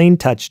his plane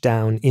touched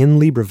down in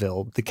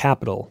Libreville, the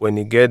capital... When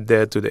he get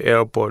there to the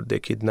airport, they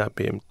kidnap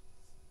him.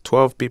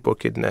 12 people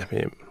kidnap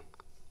him.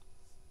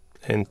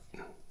 And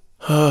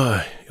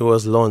it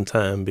was a long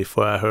time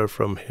before I heard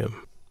from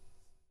him.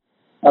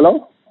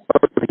 Hello?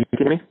 Can you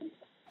hear me?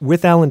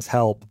 With Alan's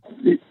help...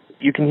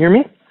 You can hear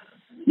me?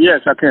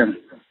 Yes, I can.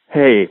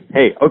 Hey,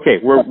 okay,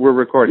 we're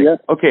recording. Yeah.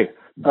 Okay.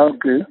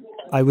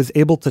 I was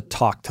able to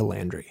talk to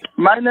Landry.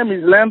 My name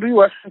is Landry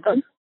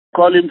Washington,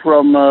 calling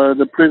from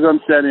the prison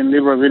cell in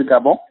Libreville,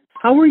 Gabon.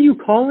 How are you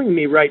calling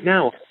me right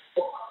now?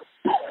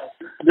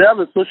 They have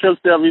a social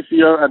service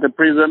here at the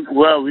prison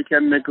where we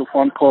can make a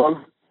phone call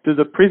Do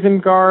the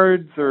prison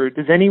guards or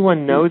does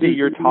anyone know that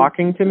you're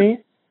talking to me?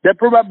 They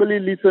probably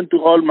listen to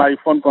all my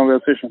phone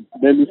conversations.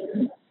 They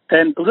listen.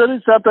 And there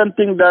is certain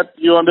things that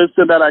you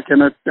understand that I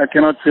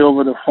cannot say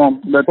over the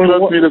phone. But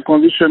trust me, the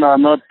conditions are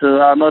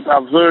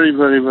very,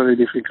 very, very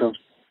difficult.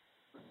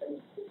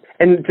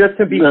 And just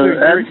to be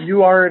clear,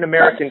 you are an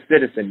American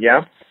citizen,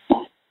 yeah?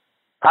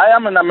 I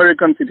am an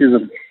American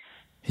citizen.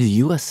 He's a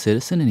U.S.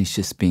 citizen and he's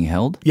just being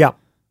held? Yeah.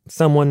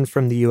 Someone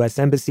from the U.S.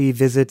 Embassy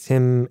visits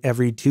him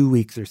every 2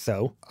 weeks or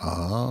so.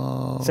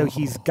 Oh. So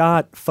he's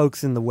got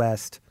folks in the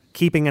West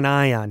keeping an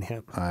eye on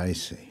him. I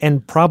see.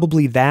 And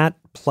probably that,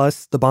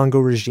 plus the Bongo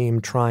regime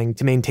trying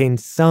to maintain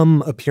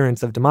some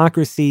appearance of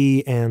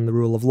democracy and the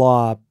rule of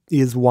law,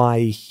 is why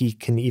he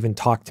can even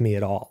talk to me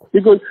at all.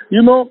 Because,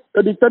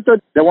 the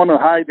dictator, they want to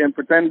hide and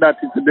pretend that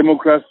it's a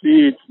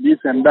democracy, it's this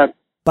and that.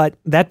 But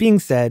that being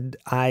said,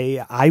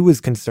 I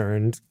was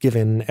concerned,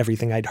 given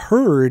everything I'd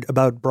heard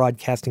about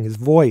broadcasting his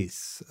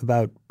voice,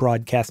 about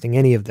broadcasting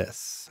any of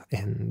this.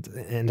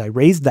 And I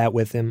raised that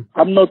with him.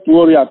 I'm not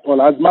worried at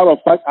all. As a matter of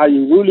fact, I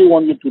really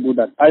want you to do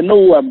that. I know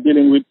who I'm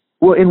dealing with.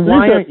 Well, and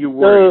why aren't you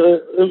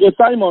worried?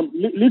 Simon,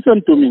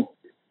 listen to me.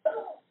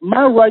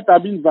 My rights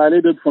have been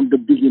violated from the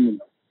beginning.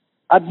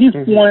 At this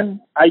point,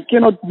 I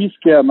cannot be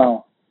scared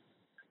now.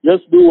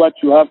 Just do what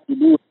you have to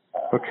do.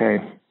 Okay.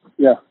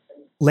 Yeah.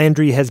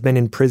 Landry has been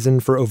in prison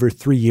for over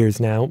 3 years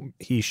now.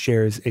 He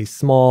shares a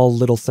small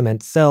little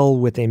cement cell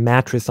with a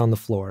mattress on the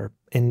floor.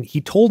 And he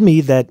told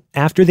me that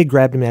after they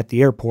grabbed him at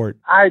the airport,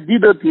 I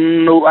didn't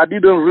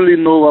really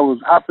know what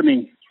was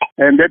happening.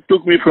 And they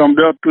took me from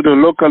there to the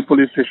local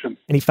police station.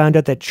 And he found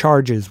out that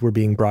charges were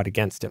being brought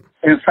against him.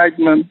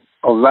 Incitement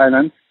of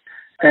violence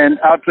and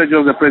outrage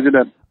of the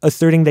president.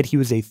 Asserting that he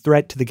was a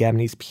threat to the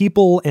Gabonese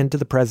people and to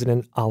the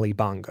president, Ali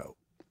Bongo.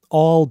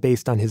 All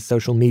based on his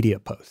social media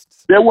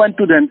posts. They went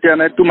to the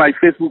internet, to my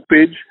Facebook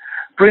page,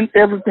 print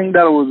everything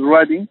that I was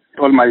writing,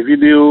 all my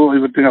video,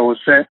 everything I was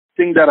saying,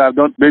 things that I've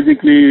done,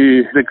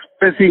 basically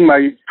expressing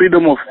my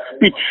freedom of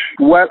speech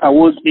while I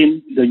was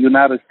in the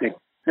United States.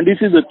 And this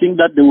is the thing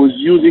that they was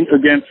using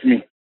against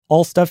me.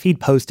 All stuff he'd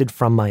posted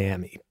from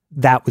Miami.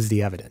 That was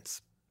the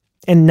evidence.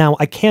 And now,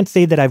 I can't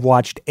say that I've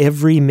watched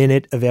every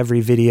minute of every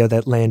video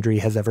that Landry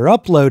has ever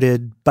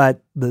uploaded,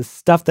 but the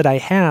stuff that I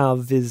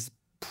have is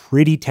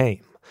pretty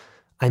tame.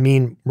 I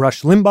mean,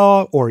 Rush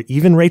Limbaugh or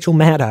even Rachel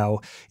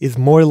Maddow is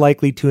more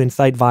likely to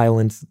incite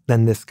violence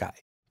than this guy.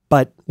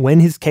 But when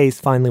his case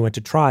finally went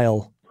to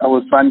trial, I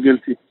was found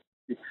guilty.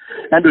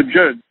 And the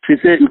judge, she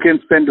said you can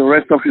spend the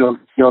rest of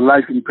your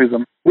life in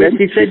prison. Wait,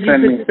 she said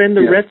you could spend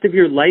the rest of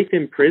your life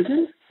in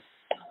prison?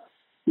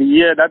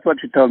 Yeah, that's what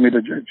she told me,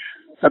 the judge.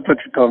 That's what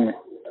she told me.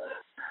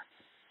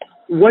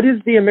 What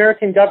is the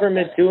American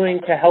government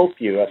doing to help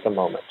you at the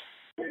moment?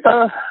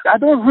 I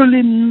don't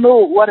really know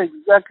what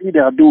exactly they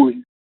are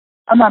doing.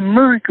 I'm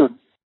American.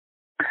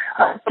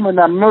 I'm an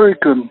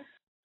American.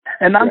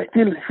 And I'm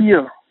still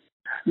here,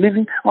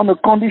 living on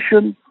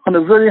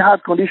a very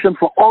hard condition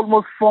for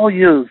almost 4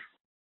 years.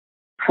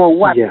 For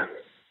what? Yeah.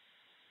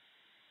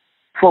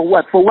 For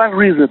what? For what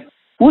reason?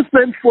 Who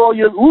spent 4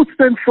 years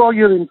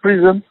in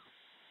prison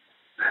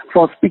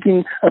for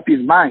speaking up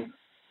his mind?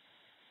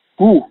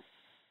 Who?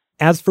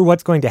 As for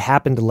what's going to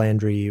happen to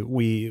Landry,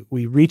 we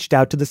reached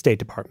out to the State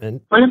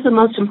Department. One of the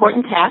most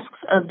important tasks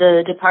of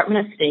the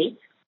Department of State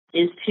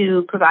is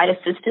to provide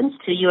assistance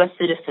to U.S.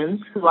 citizens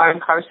who are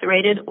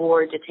incarcerated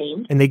or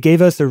detained. And they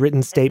gave us a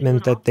written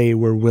statement that they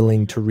were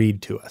willing to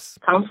read to us.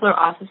 Consular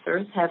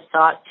officers have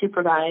sought to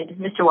provide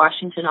Mr.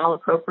 Washington all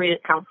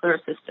appropriate consular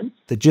assistance.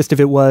 The gist of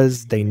it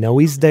was they know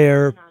he's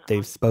there,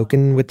 they've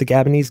spoken with the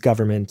Gabonese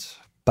government,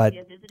 but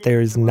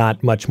there's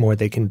not much more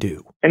they can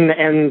do.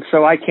 And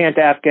so I can't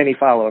ask any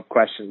follow-up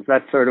questions.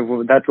 That's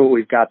what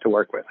we've got to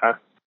work with, huh?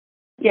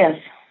 Yes.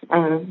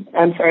 I'm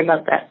sorry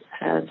about that.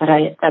 But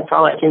that's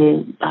all I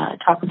can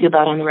talk with you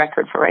about on the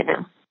record for right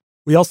now.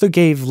 We also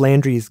gave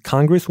Landry's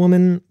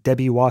Congresswoman,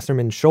 Debbie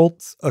Wasserman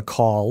Schultz, a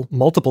call,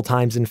 multiple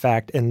times in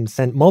fact, and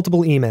sent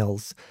multiple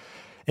emails.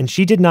 And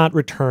she did not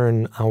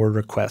return our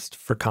request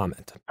for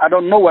comment. I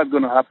don't know what's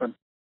going to happen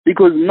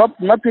because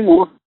nothing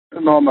was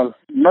normal.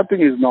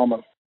 Nothing is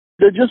normal.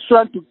 They're just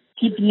trying to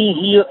keep me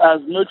here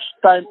as much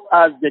time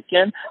as they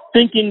can,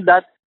 thinking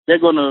that I'm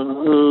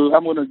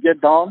going to get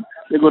down,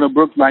 they're going to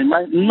break my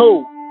mind.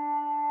 No.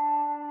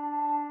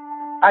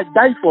 I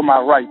died for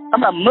my right.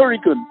 I'm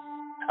American.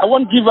 I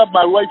won't give up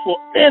my right for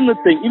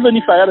anything, even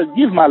if I had to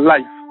give my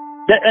life.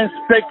 They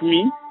expect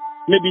me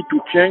maybe to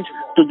change,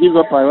 to give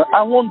up my right.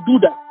 I won't do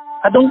that.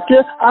 I don't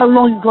care how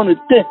long it's going to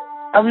take.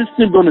 I'm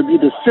still going to be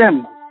the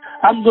same.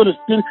 I'm going to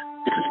still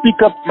speak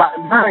up my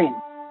mind.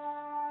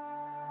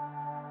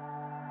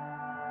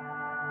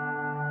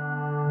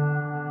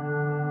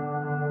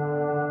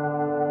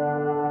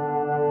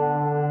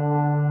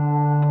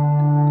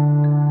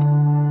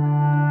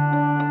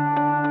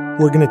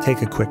 We're going to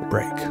take a quick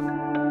break.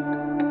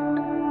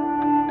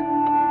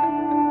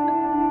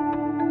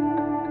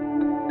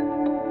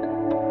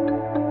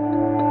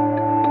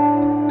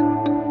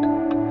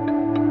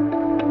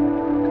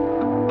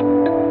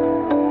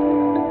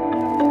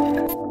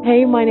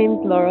 Hey, my name's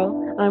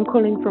Laurel. I'm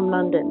calling from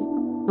London.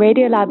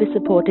 Radiolab is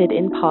supported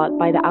in part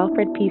by the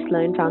Alfred P.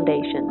 Sloan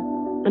Foundation,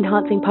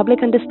 enhancing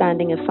public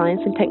understanding of science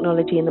and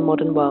technology in the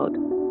modern world.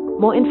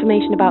 More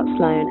information about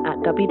Sloan at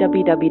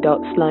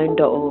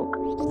www.sloan.org.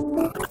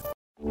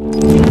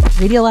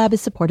 Radiolab is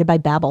supported by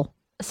Babbel.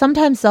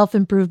 Sometimes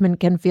self-improvement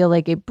can feel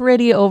like a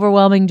pretty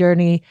overwhelming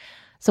journey.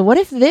 So what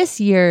if this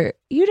year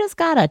you just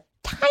got a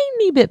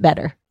tiny bit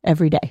better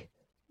every day?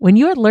 When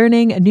you're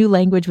learning a new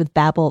language with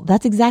Babbel,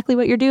 that's exactly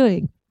what you're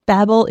doing.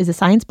 Babbel is a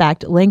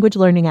science-backed language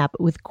learning app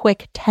with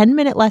quick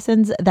 10-minute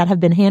lessons that have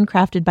been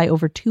handcrafted by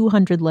over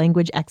 200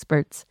 language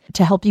experts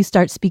to help you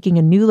start speaking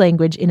a new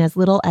language in as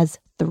little as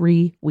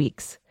 3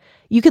 weeks.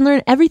 You can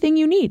learn everything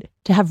you need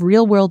to have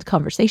real-world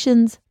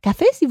conversations,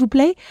 café s'il vous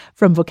plaît,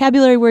 from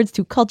vocabulary words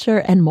to culture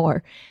and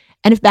more.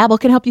 And if Babbel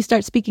can help you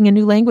start speaking a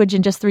new language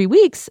in just 3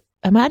 weeks,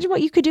 imagine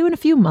what you could do in a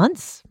few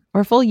months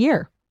or a full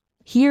year.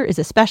 Here is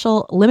a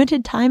special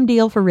limited time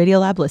deal for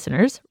Radiolab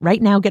listeners.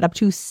 Right now, get up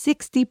to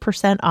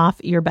 60%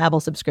 off your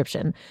Babbel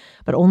subscription,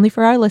 but only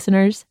for our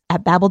listeners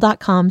at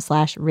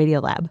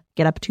babbel.com/Radiolab.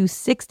 Get up to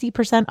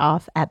 60%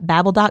 off at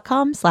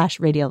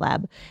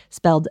babbel.com/Radiolab,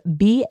 spelled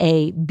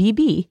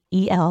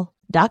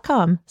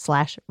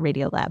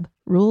BABBEL.com/Radiolab.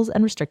 Rules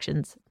and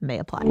restrictions may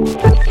apply.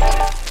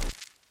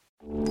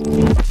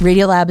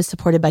 Radiolab is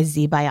supported by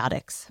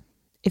ZBiotics.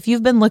 If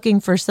you've been looking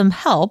for some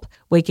help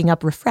waking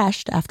up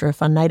refreshed after a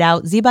fun night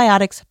out,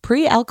 ZBiotics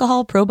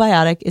Pre-Alcohol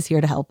Probiotic is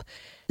here to help.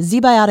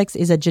 ZBiotics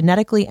is a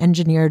genetically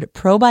engineered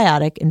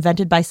probiotic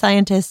invented by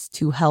scientists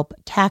to help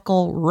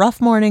tackle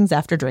rough mornings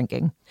after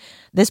drinking.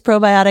 This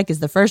probiotic is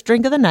the first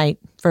drink of the night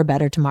for a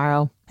better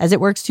tomorrow, as it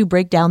works to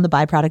break down the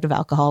byproduct of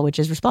alcohol, which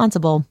is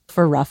responsible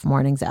for rough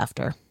mornings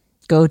after.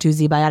 Go to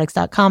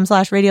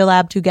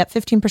zbiotics.com/Radiolab to get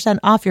 15%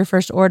 off your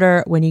first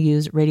order when you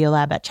use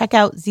Radiolab at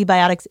checkout.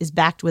 ZBiotics is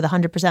backed with a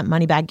 100%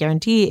 money-back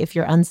guarantee. If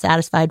you're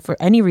unsatisfied for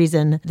any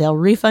reason, they'll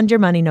refund your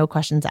money, no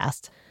questions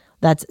asked.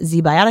 That's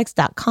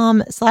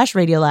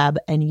zbiotics.com/Radiolab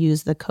and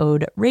use the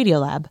code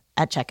Radiolab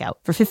at checkout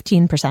for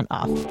 15%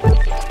 off.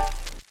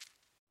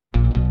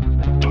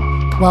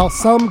 While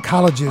some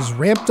colleges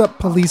ramped up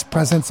police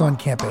presence on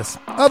campus,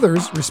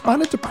 others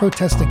responded to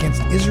protests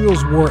against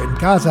Israel's war in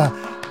Gaza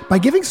by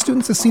giving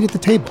students a seat at the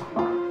table.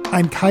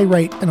 I'm Kai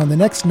Wright, and on the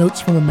next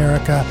Notes from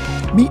America,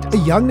 meet a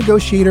young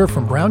negotiator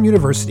from Brown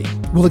University.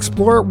 We'll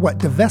explore what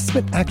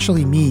divestment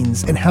actually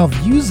means and how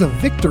views of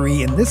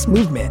victory in this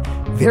movement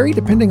vary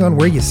depending on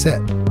where you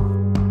sit.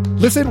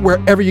 Listen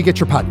wherever you get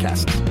your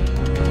podcasts.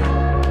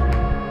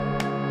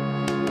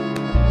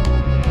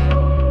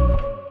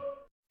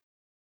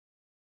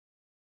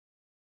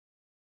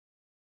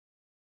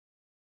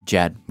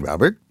 Jad.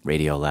 Robert.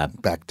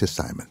 Radiolab. Back to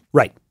Simon.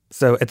 Right.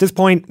 So at this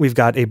point, we've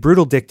got a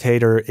brutal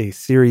dictator, a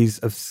series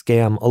of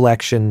scam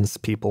elections,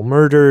 people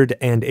murdered,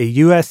 and a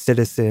U.S.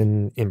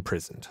 citizen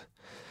imprisoned.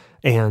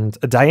 And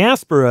a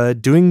diaspora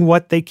doing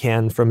what they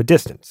can from a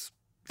distance.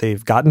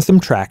 They've gotten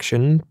some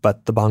traction,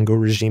 but the Bongo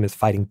regime is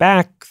fighting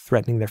back,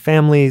 threatening their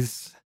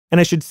families.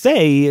 And I should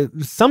say,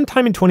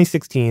 sometime in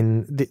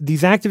 2016,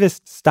 these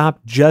activists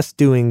stopped just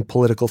doing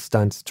political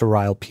stunts to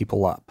rile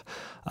people up.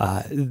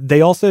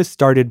 They also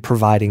started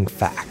providing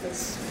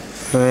facts.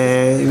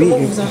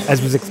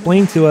 As was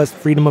explained to us,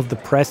 freedom of the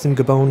press in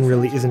Gabon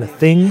really isn't a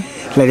thing.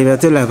 La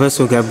liberté de la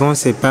presse au Gabon,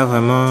 c'est pas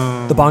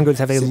vraiment... The Bongos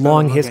have a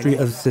long history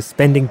of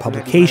suspending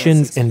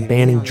publications and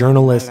banning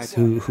journalists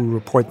who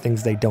report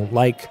things they don't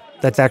like.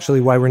 That's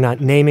actually why we're not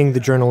naming the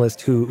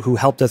journalist who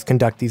helped us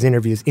conduct these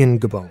interviews in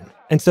Gabon.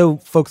 And so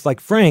folks like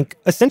Frank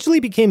essentially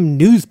became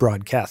news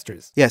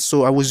broadcasters. Yes,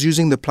 so I was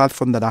using the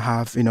platform that I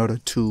have in order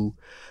to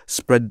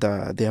spread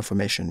the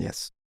information,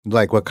 yes.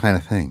 Like what kind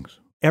of things?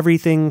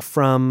 Everything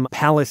from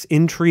palace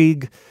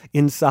intrigue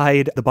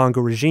inside the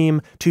Bongo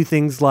regime to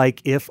things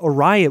like if a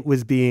riot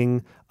was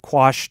being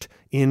quashed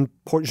in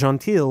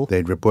Port-Gentil,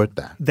 they'd report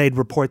that.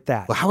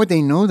 Well, how would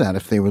they know that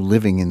if they were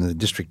living in the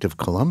District of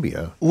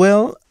Columbia?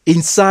 Well,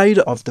 inside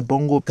of the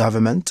Bongo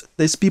government,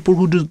 there's people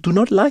who do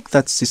not like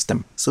that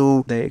system.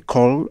 So they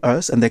call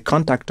us and they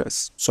contact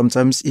us,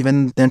 sometimes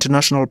even the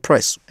international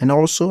press. And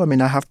also, I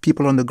have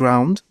people on the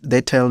ground.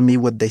 They tell me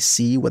what they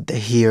see, what they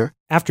hear.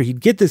 After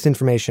he'd get this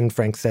information,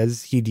 Frank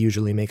says he'd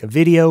usually make a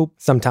video,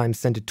 sometimes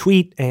send a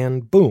tweet,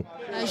 and boom.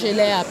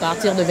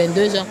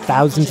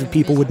 Thousands of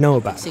people would know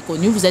about it.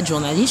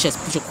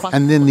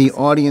 And then the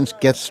audience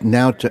gets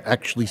now to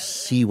actually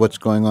see what's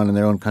going on in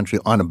their own country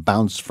on a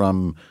bounce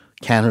from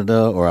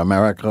Canada or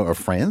America or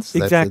France?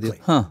 Exactly.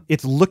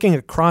 It's looking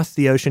across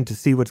the ocean to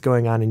see what's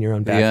going on in your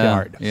own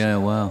backyard. Yeah,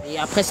 wow.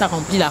 And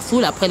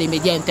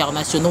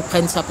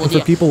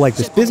for people like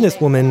this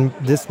businesswoman,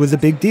 this was a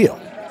big deal.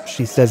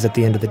 She says at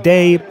the end of the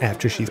day,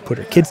 after she's put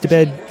her kids to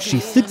bed, she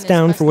sits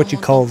down for what she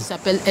calls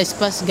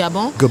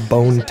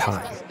Gabon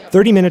time.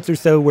 30 minutes or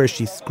so where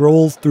she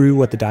scrolls through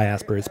what the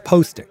diaspora is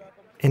posting.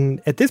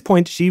 And at this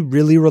point, she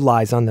really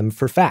relies on them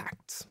for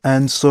facts.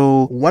 And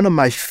so one of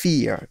my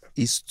fear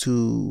is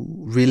to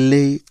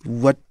relay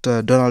what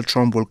Donald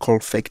Trump will call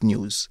fake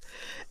news.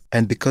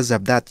 And because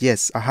of that,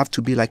 yes, I have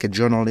to be like a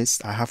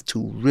journalist. I have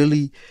to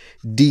really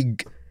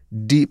dig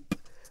deep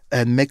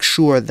and make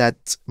sure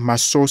that my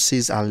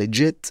sources are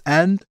legit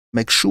and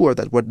make sure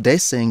that what they're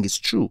saying is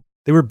true.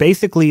 They were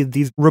basically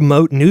these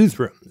remote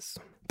newsrooms.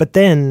 But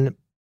then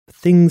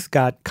things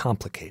got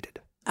complicated.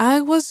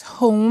 I was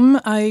home.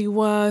 I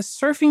was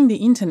surfing the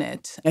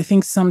internet, I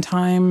think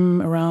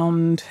sometime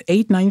around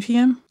 9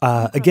 p.m.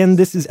 Again,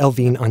 this is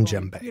Elvine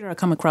Onjembe. I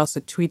come across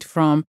a tweet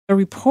from a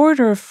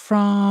reporter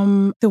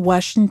from the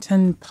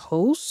Washington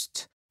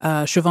Post,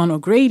 Siobhan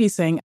O'Grady,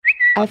 saying,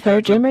 I've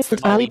heard rumors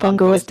that Ali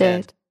Bongo is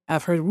dead.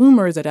 I've heard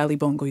rumors that Ali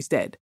Bongo is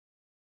dead.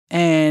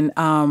 And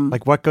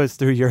like, what goes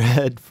through your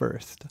head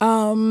first?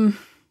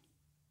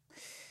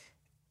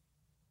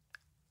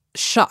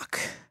 Shock.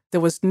 There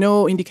was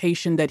no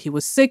indication that he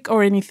was sick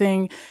or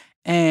anything,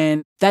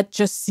 and that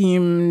just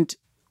seemed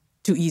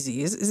too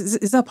easy.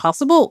 Is that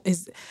possible?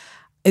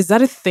 Is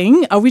that a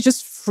thing? Are we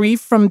just free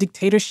from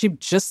dictatorship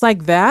just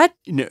like that?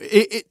 No,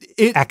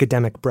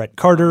 Academic Brett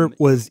Carter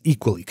was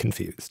equally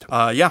confused.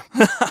 Yeah.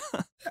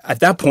 At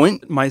that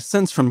point, my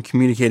sense from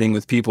communicating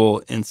with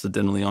people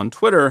incidentally on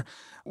Twitter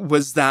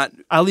was that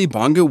Ali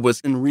Bongo was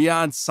in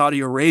Riyadh, Saudi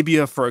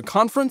Arabia for a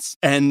conference,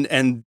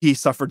 and he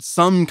suffered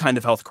some kind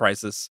of health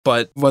crisis.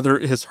 But whether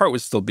his heart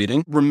was still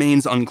beating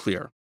remains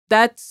unclear.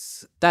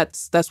 That's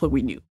what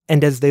we knew.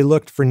 And as they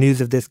looked for news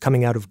of this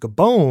coming out of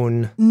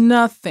Gabon...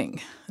 Nothing.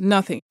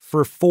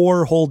 For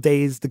 4 whole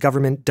days, the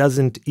government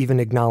doesn't even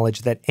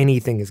acknowledge that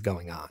anything is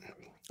going on.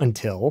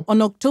 Until...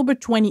 On October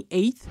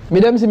 28th...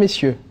 Mesdames et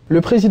messieurs,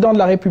 le président de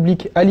la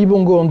République, Ali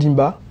Bongo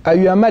Ondimba, a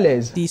eu un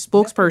malaise. The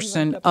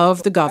spokesperson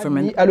of the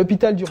government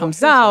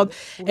comes out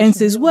and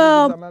says,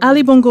 well,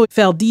 Ali Bongo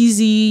felt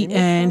dizzy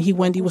and he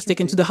was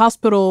taken to the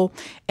hospital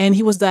and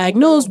he was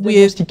diagnosed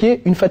with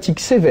une fatigue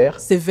sévère.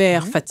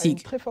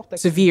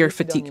 Severe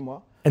fatigue.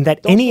 And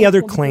that any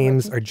other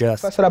claims are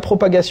just... Face à la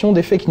propagation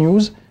des fake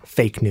news.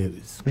 Fake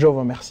news. Je vous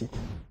remercie.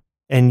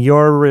 And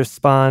your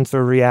response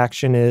or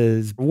reaction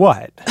is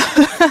what?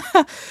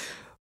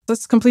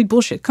 That's complete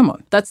bullshit. Come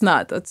on.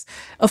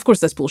 Of course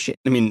that's bullshit.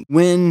 I mean,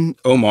 when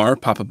Omar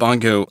Papa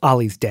Bongo,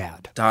 Ali's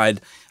dad, died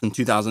in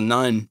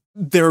 2009,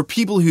 there are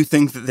people who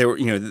think that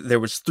there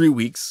was 3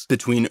 weeks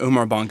between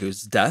Omar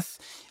Bongo's death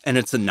and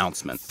its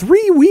announcement.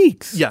 3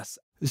 weeks? Yes.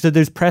 So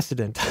there's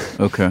precedent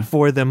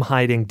for them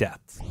hiding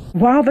deaths.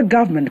 While the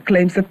government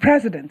claims the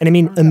president... And I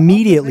mean,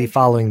 immediately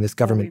following this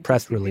government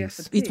press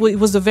release... It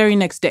was the very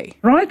next day.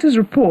 Reuters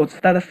reports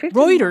that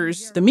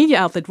Reuters, the media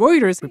outlet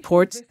Reuters,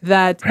 reports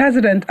that...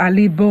 President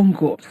Ali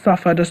Bongo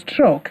suffered a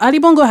stroke. Ali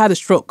Bongo had a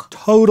stroke.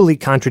 Totally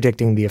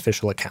contradicting the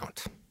official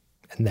account.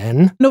 And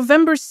then...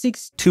 November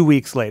 6th... 2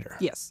 weeks later.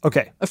 Yes.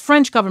 Okay. A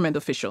French government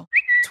official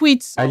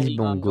tweets... Ali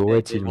Bongo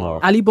est-il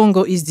mort? Ali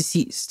Bongo is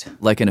deceased.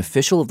 Like an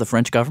official of the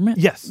French government?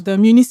 Yes. The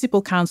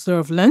municipal councillor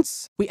of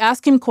Lens. We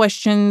ask him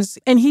questions,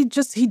 and he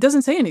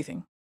doesn't say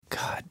anything.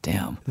 God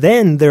damn.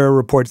 Then there are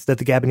reports that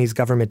the Gabonese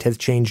government has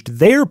changed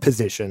their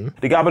position.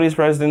 The Gabonese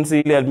presidency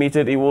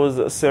admitted he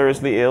was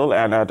seriously ill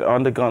and had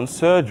undergone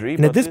surgery.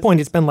 And at this point,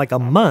 it's been like a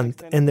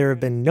month, and there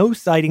have been no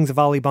sightings of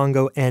Ali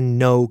Bongo and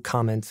no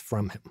comments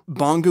from him.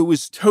 Bongo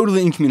was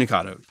totally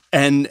incommunicado.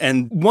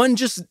 And one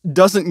just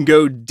doesn't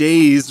go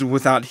days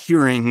without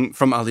hearing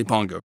from Ali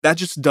Bongo. That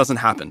just doesn't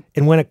happen.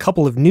 And when a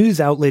couple of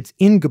news outlets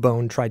in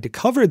Gabon tried to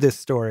cover this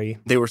story...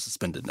 They were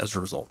suspended as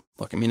a result.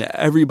 Look, I mean,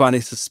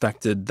 everybody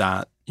suspected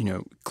that,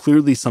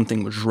 clearly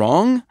something was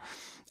wrong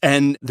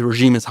and the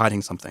regime is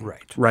hiding something.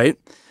 Right?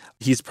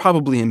 He's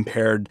probably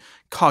impaired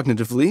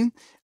cognitively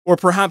or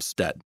perhaps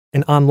dead.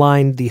 And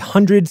online, the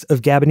hundreds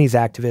of Gabonese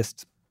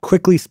activists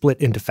quickly split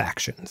into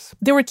factions.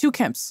 There were 2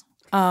 camps.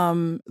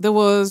 There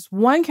was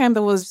one camp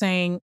that was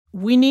saying,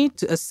 we need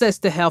to assess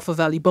the health of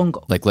Ali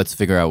Bongo. Like, let's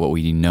figure out what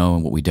we know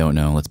and what we don't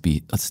know.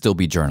 Let's still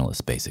be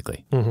journalists,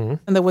 basically. Mm-hmm.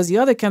 And there was the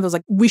other camp that was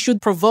like, we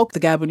should provoke the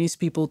Gabonese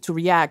people to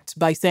react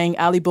by saying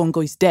Ali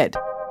Bongo is dead.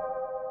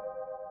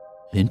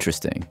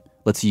 Interesting.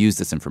 Let's use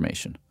this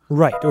information.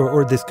 Right,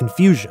 or this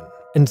confusion.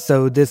 And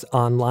so this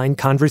online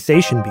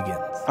conversation begins.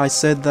 I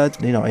said that,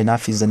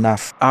 enough is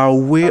enough. Our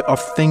way of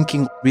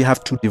thinking, we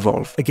have to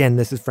evolve. Again,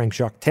 this is Frank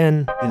Jacques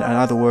Ten. In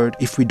other words,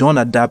 if we don't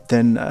adapt,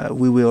 then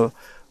we will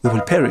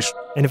perish.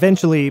 And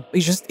eventually...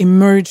 We just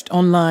emerged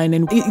online,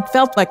 and it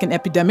felt like an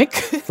epidemic.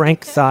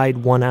 Frank's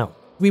side won out.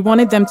 We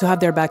wanted them to have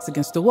their backs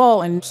against the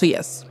wall, and so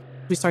yes,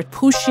 we start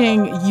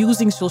pushing,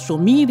 using social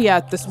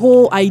media, this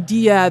whole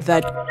idea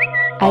that...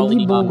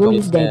 Ali Bongo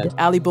is dead.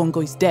 Ali Bongo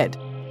is dead.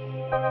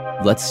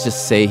 Let's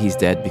just say he's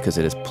dead because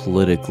it is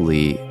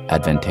politically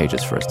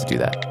advantageous for us to do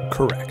that.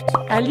 Correct.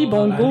 Ali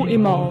Bongo est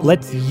mort.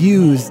 Let's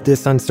use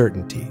this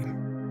uncertainty.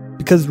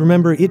 Because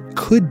remember, it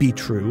could be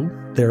true.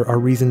 There are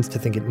reasons to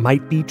think it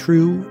might be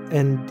true.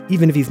 And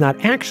even if he's not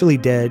actually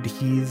dead,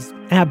 he's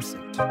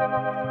absent.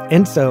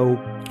 And so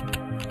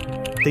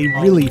they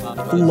really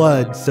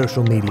flood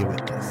social media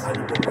with this.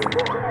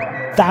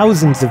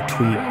 Thousands of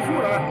tweets.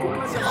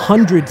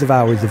 Hundreds of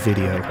hours of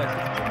video.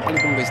 Ali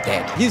Bongo is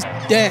dead. He's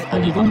dead.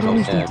 Ali Bongo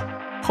is dead.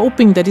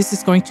 Hoping that this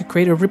is going to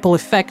create a ripple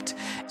effect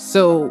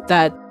so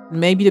that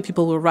maybe the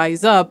people will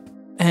rise up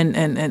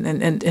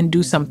and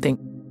do something.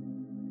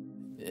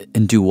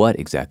 And do what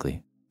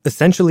exactly?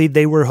 Essentially,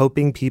 they were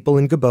hoping people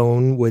in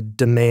Gabon would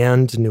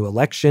demand new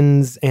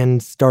elections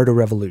and start a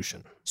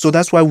revolution. So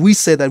that's why we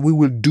say that we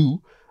will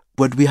do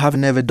what we have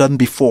never done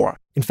before.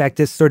 In fact,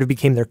 this sort of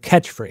became their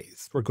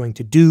catchphrase. We're going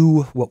to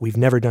do what we've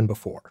never done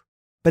before.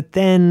 But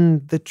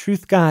then the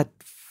truth got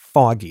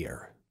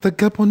foggier. The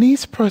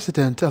Gabonese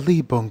president,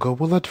 Ali Bongo,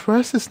 will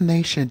address his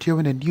nation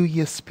during a New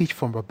Year's speech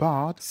from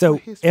Rabat. So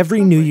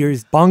every New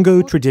Year's,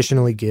 Bongo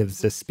traditionally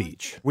gives a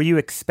speech. Were you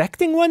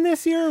expecting one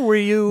this year? Were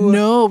you...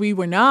 No, we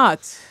were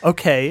not.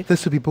 Okay.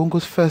 This will be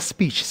Bongo's first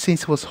speech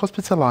since he was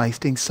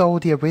hospitalized in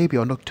Saudi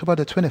Arabia on October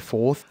the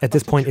 24th. At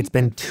this point, it's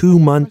been 2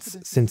 months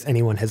since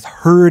anyone has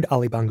heard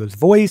Ali Bongo's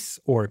voice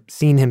or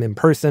seen him in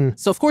person.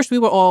 So, of course, we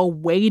were all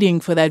waiting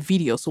for that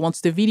video. So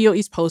once the video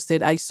is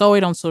posted, I saw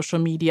it on social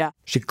media.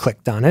 She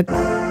clicked on it.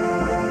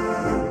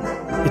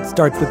 It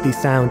starts with the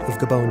sound of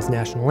Gabon's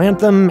national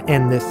anthem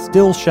and this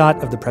still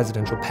shot of the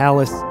presidential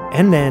palace,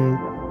 and then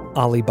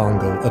Ali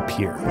Bongo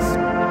appears.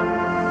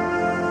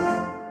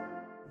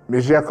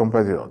 Mes chers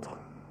compatriotes,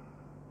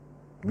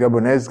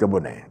 Gabonaises,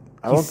 Gabonais.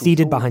 He's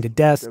seated behind a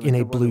desk in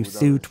a blue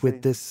suit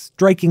with this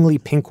strikingly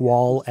pink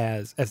wall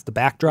as the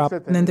backdrop.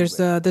 And then there's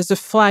a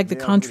flag, the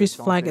country's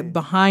flag,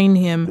 behind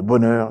him. De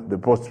bonheur, de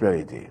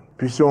prospérité.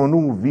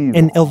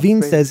 And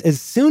Elvine says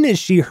as soon as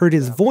she heard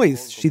his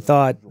voice, she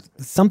thought,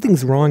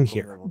 something's wrong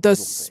here. The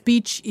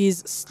speech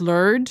is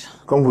slurred.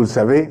 Comme vous le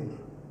savez,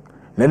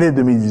 l'année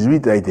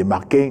 2018 a été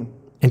marquée.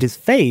 And his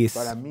face...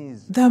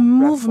 The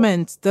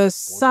movement, the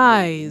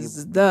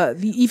size,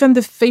 even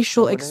the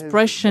facial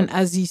expression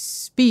as he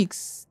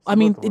speaks. I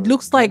mean, it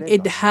looks like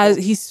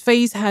his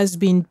face has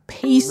been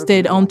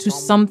pasted onto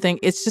something.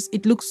 It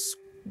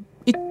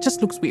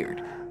just looks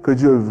weird. Que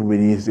Dieu vous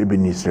bénisse et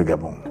bénisse le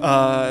Gabon.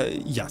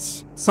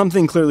 Yes.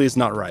 Something clearly is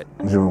not right.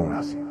 Je vous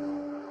remercie.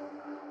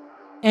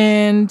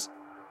 And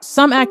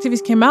some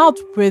activists came out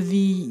with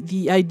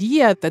the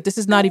idea that this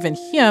is not even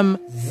him.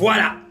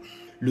 Voilà,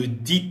 le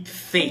deep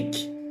fake.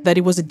 That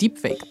it was a deep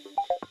fake.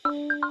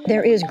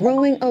 There is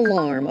growing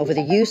alarm over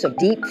the use of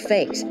deep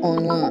fakes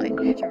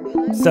online.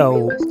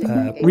 So,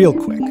 real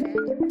quick.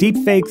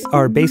 Deepfakes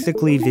are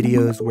basically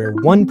videos where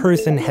one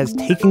person has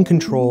taken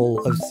control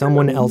of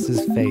someone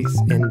else's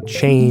face and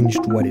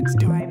changed what it's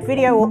doing.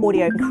 Video or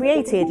audio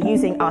created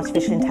using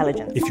artificial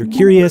intelligence. If you're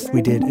curious,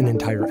 we did an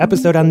entire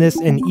episode on this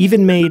and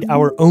even made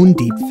our own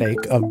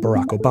deepfake of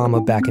Barack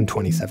Obama back in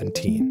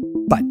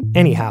 2017. But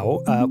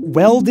anyhow,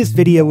 this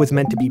video was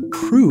meant to be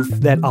proof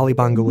that Ali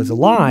Bongo was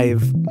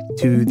alive.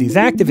 To these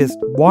activists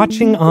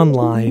watching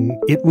online,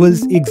 it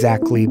was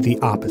exactly the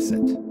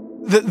opposite.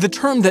 The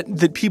term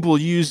that people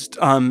used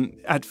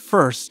at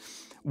first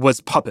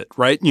was puppet,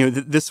 right?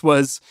 This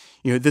was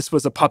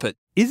a puppet.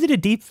 Is it a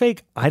deep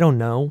fake? I don't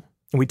know.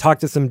 And we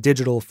talked to some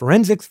digital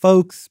forensics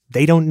folks.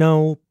 They don't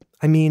know.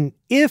 I mean,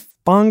 if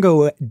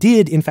Bongo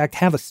did in fact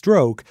have a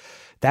stroke,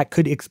 that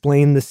could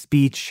explain the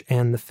speech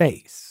and the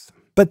face.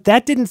 But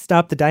that didn't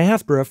stop the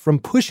diaspora from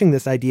pushing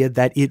this idea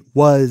that it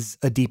was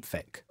a deep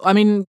fake. I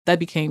mean, that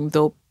became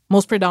the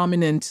most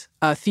predominant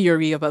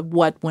theory about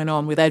what went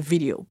on with that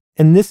video.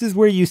 And this is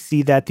where you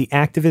see that the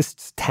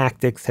activists'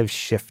 tactics have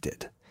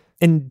shifted.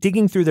 And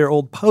digging through their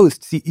old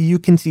posts, you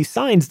can see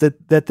signs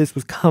that this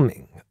was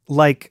coming.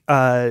 Like,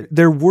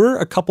 there were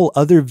a couple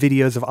other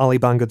videos of Ali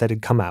Bongo that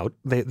had come out.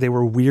 They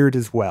were weird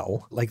as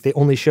well. Like, they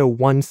only show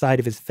one side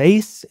of his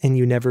face, and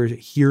you never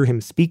hear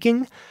him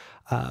speaking.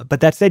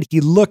 But that said,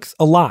 he looks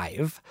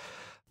alive.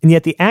 And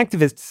yet the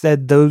activists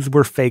said those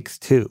were fakes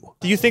too.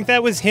 Do you think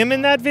that was him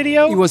in that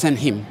video? It wasn't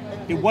him.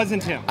 It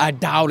wasn't him? I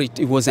doubt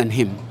it wasn't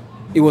him.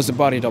 It was a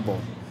body double.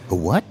 A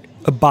what?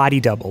 A body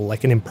double,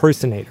 like an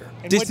impersonator.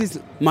 This is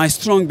my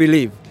strong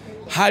belief.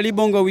 Ali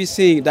Bongo we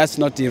see, that's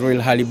not the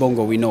real Ali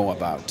Bongo we know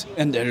about.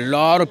 And a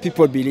lot of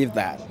people believe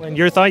that. And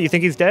your thought, you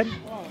think he's dead?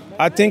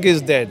 I think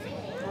he's dead.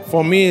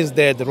 For me, he's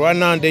dead. Right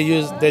now,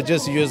 they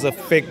just use the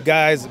fake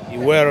guys,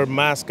 wear a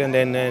mask and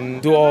then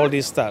do all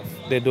this stuff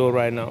they do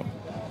right now.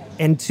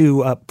 And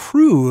to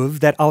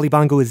prove that Ali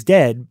Bongo is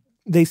dead,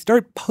 they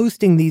start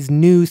posting these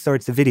new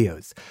sorts of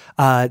videos.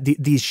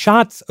 These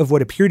shots of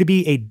what appear to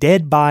be a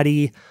dead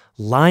body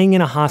lying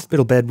in a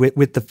hospital bed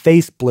with the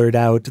face blurred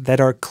out that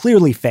are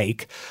clearly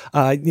fake.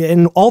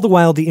 And all the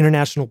while, the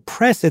international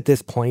press at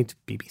this point,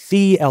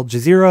 BBC, Al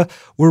Jazeera,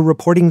 were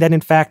reporting that,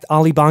 in fact,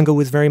 Ali Bongo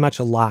was very much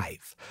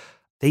alive.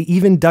 They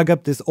even dug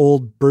up this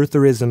old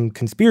birtherism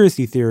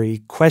conspiracy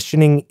theory,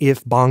 questioning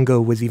if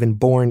Bongo was even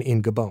born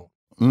in Gabon.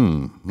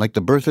 Like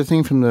the birther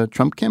thing from the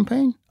Trump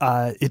campaign?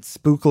 It's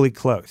spookily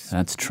close.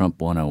 That's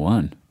Trump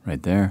 101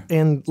 right there.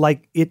 And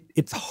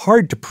it's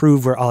hard to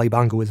prove where Ali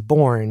Bongo was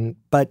born,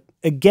 but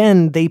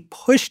again, they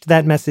pushed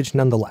that message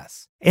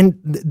nonetheless. And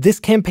this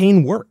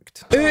campaign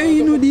worked.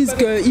 When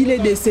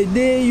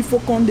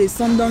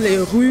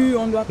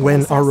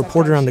our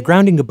reporter on the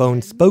ground in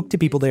Gabon spoke to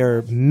people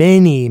there,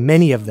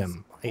 many of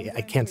them,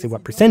 I can't say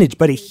what percentage,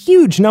 but a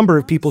huge number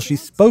of people she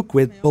spoke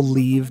with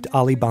believed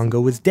Ali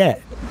Bongo was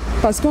dead.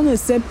 So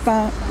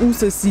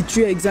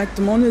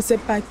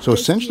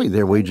essentially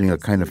they're waging a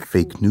kind of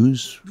fake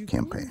news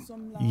campaign.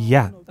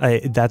 Yeah,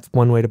 that's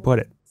one way to put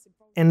it.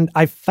 And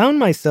I found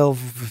myself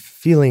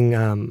feeling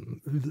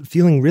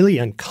really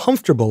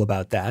uncomfortable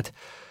about that.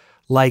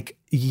 Like,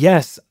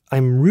 yes,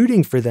 I'm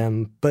rooting for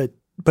them,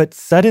 but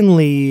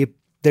suddenly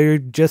they're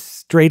just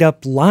straight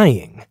up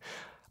lying.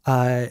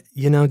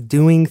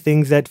 Doing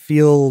things that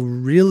feel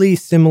really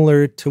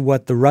similar to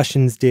what the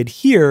Russians did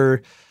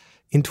here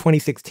in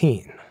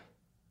 2016.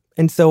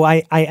 And so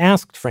I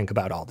asked Frank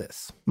about all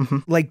this. Mm-hmm.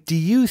 Like, do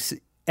you,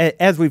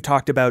 as we've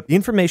talked about, the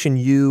information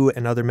you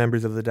and other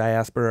members of the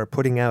diaspora are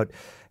putting out,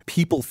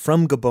 people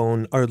from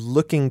Gabon are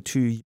looking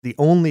to the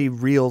only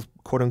real,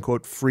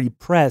 quote-unquote, free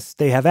press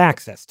they have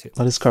access to.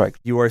 That is correct.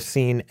 You are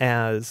seen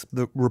as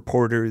the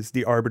reporters,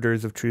 the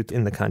arbiters of truth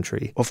in the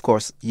country. Of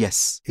course,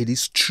 yes. It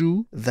is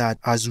true that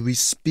as we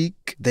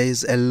speak,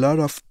 there's a lot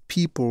of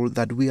people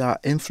that we are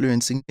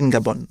influencing in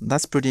Gabon.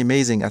 That's pretty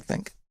amazing, I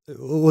think.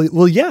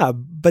 Well, yeah,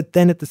 but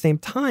then at the same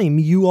time,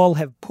 you all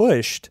have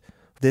pushed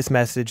this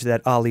message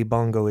that Ali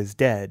Bongo is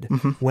dead,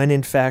 when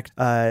in fact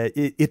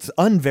it's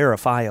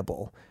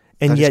unverifiable.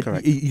 And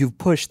yet you've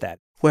pushed that.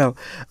 Well,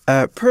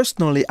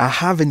 personally, I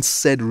haven't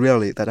said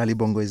really that Ali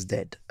Bongo is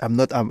dead. I'm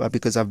not,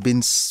 because I've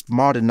been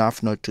smart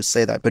enough not to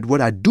say that. But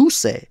what I do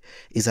say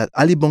is that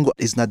Ali Bongo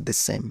is not the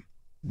same.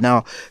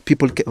 Now,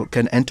 people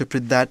can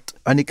interpret that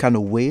any kind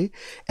of way,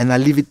 and I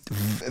leave it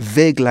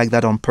vague like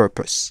that on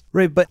purpose.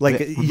 Right, but like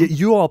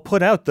you all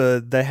put out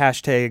the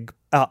hashtag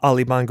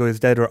Ali Bongo is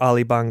dead or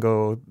Ali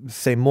Bongo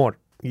c'est mort.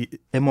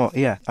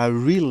 Yeah, I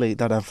relay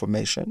that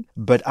information,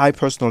 but I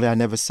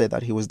never said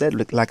that he was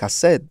dead. Like I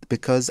said,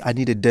 because I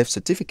need a death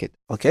certificate.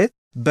 Okay,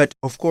 but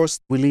of course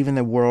we live in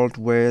a world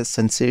where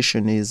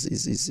sensation is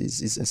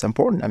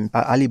important. I mean,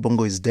 Ali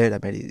Bongo is dead. I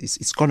mean,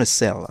 it's gonna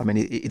sell. I mean,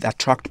 it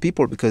attracts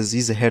people because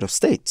he's the head of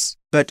states.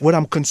 But what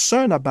I'm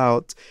concerned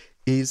about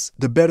is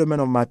the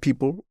betterment of my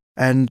people.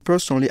 And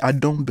personally, I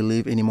don't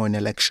believe anymore in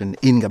election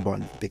in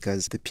Gabon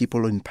because the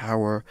people in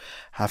power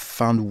have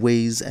found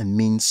ways and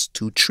means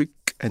to trick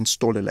and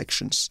stall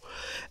elections.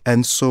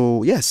 And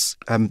so, yes,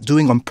 I'm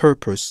doing on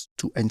purpose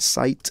to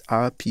incite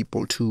our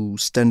people to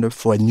stand up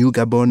for a new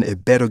Gabon, a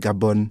better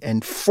Gabon,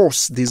 and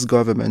force this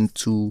government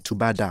to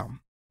bow down.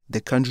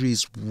 The country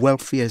is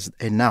wealthy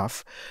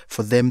enough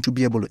for them to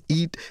be able to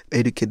eat,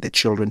 educate their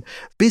children,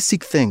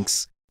 basic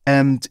things.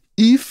 And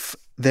if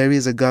there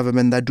is a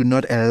government that do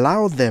not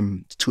allow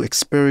them to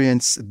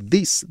experience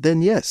this,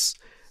 then yes,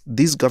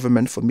 this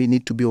government for me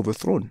need to be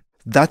overthrown.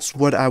 That's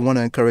what I want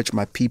to encourage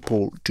my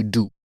people to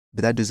do.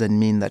 But that doesn't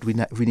mean that we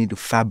need to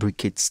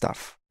fabricate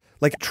stuff.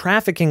 Like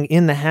trafficking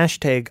in the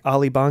hashtag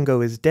Ali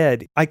Bongo is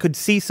dead, I could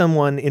see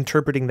someone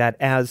interpreting that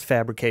as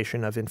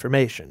fabrication of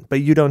information, but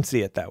you don't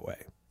see it that way.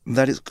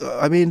 That is,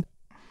 I mean,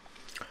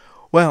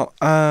 well,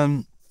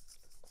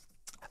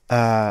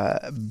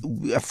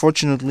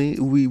 unfortunately,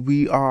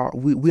 we are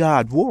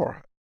at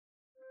war.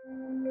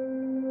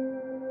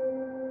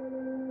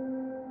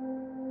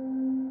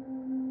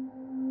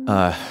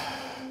 Wow,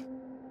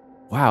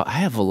 I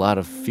have a lot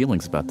of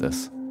feelings about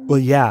this. Well,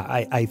 yeah,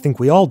 I think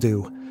we all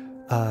do.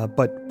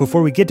 But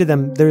before we get to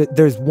them,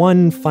 there's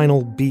one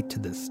final beat to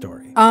this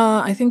story.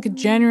 I think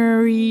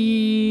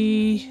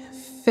January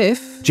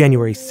 5th.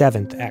 January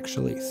 7th,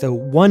 actually. So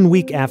 1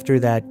 week after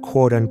that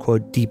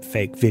quote-unquote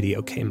deepfake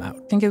video came out.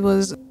 I think it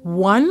was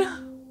 1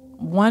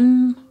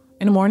 in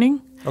the morning.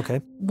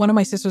 Okay. One of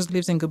my sisters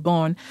lives in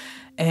Gabon,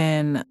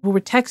 and we were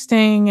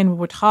texting and we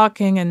were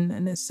talking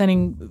and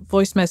sending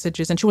voice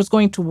messages, and she was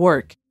going to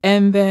work.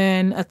 And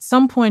then at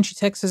some point she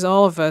texts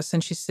all of us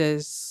and she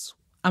says,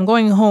 "I'm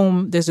going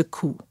home, there's a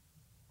coup."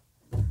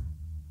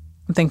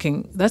 I'm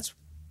thinking, that's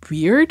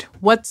weird.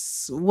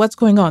 What's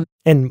going on?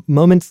 And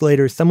moments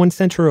later, someone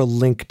sent her a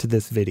link to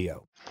this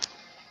video.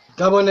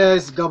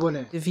 Gabonais.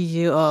 The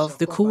video of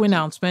the coup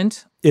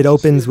announcement. It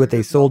opens with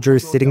a soldier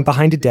sitting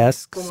behind a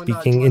desk,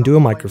 speaking into a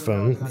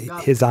microphone.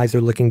 His eyes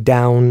are looking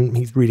down.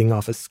 He's reading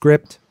off a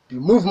script.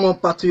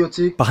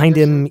 Behind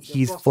him,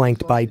 he's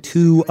flanked by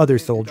 2 other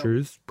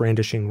soldiers,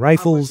 brandishing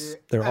rifles.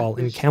 They're all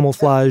in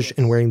camouflage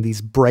and wearing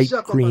these bright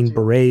green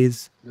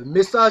berets.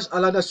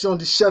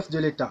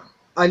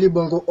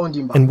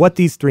 And what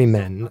these 3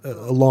 men,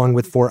 along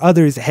with 4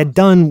 others, had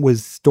done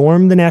was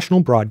storm the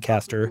national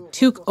broadcaster.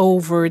 Took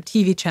over a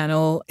TV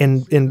channel.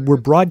 And were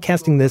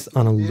broadcasting this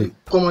on a loop.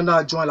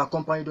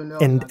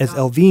 And as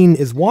Elvine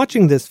is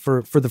watching this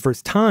for the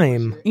first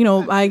time... You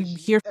know, I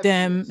hear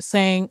them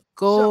saying,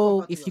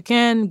 go, if you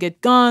can, get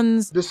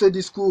guns. And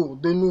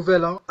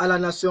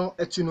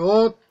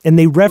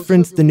they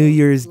reference the New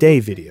Year's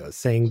Day videos,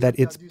 saying that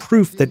it's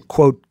proof that,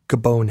 quote,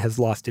 Gabon has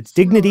lost its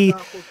dignity,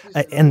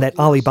 and that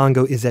Ali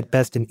Bongo is at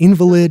best an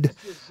invalid.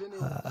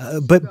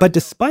 But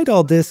despite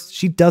all this,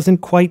 she doesn't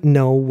quite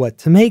know what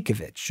to make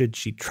of it. Should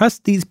she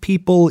trust these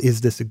people?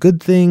 Is this a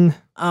good thing?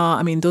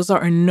 I mean, those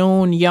are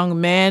known young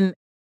men,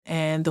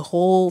 and the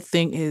whole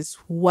thing is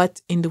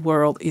what in the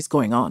world is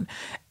going on.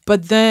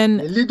 But then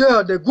the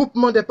leader,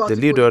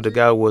 the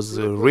guy was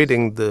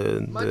reading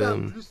the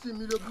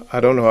I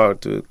don't know how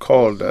to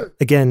call that.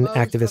 Again,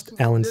 activist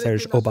Alan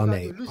Serge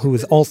Obame, who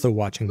was also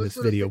watching this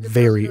video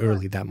very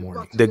early that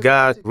morning. The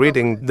guy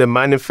reading the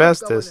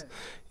manifestos,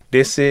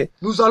 they say,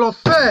 Nous allons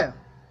faire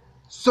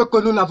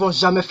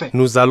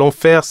Nous allons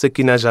faire ce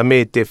qui n'a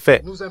jamais été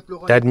fait.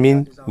 That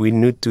means we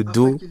need to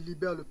do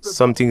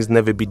something's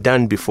never been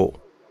done before.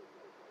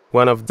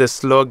 One of the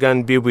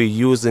slogans we were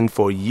using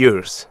for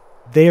years.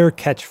 Their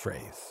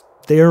catchphrase,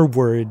 their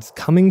words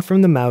coming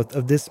from the mouth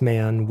of this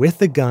man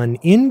with a gun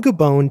in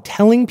Gabon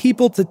telling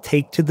people to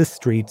take to the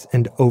streets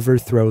and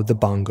overthrow the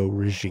Bongo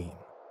regime.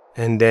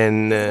 And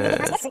then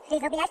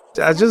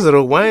I just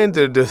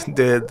rewinded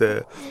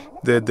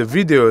the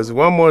videos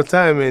one more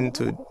time and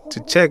to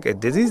check it.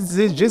 Did he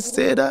just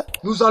say that?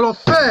 Nous allons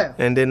faire.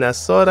 And then I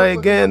saw that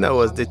again. That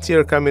was the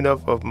tear coming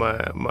off of my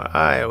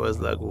eye. I was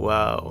like,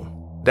 wow.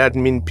 That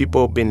means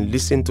people have been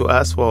listening to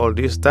us for all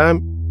this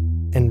time.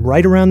 And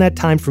right around that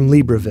time from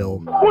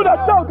Libreville,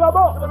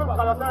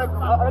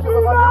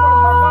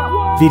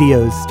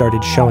 videos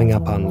started showing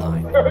up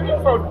online,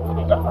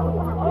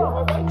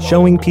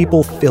 showing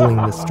people filling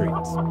the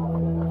streets.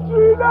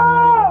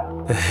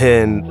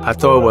 And I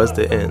thought it was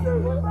the end,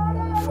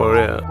 for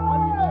real.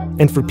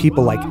 And for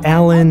people like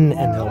Alan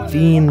and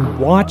Elvine,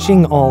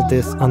 watching all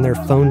this on their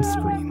phone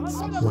screens,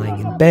 lying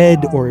in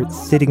bed or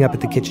sitting up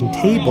at the kitchen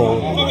table,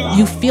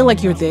 you feel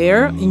like you're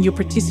there and you're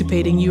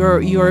participating.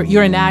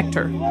 You're an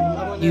actor.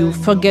 You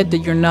forget that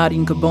you're not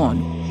in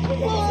Gabon.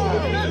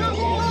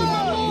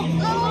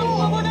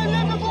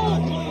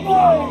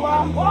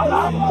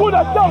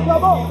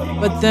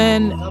 But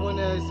then, I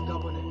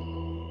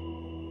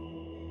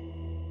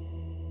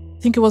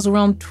think it was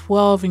around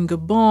 12 in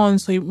Gabon,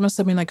 so it must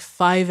have been like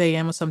 5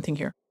 a.m. or something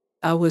here.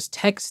 I was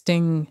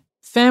texting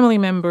family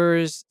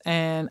members,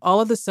 and all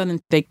of a sudden,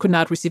 they could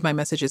not receive my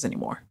messages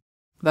anymore.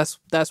 That's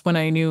when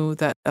I knew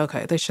that,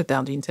 okay, they shut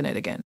down the internet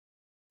again.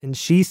 And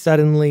she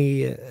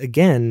suddenly,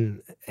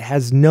 again,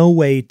 has no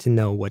way to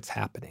know what's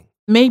happening.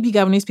 Maybe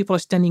Gabonese people are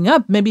standing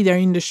up. Maybe they're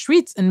in the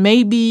streets, and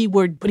maybe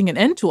we're putting an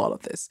end to all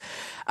of this.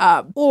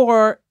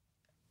 Or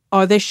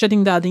are they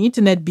shutting down the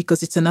internet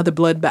because it's another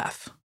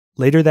bloodbath?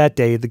 Later that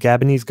day, the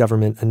Gabonese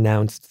government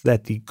announced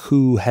that the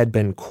coup had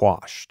been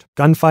quashed.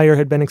 Gunfire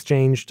had been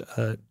exchanged.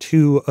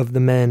 2 of the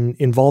men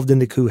involved in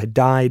the coup had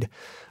died,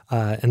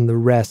 and the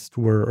rest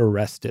were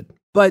arrested.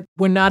 But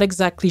we're not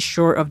exactly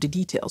sure of the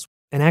details.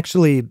 And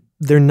actually,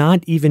 they're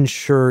not even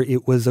sure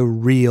it was a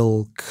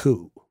real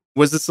coup.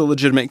 Was this a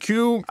legitimate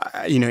coup?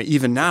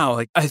 Even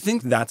now, I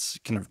think that's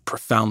kind of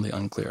profoundly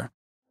unclear.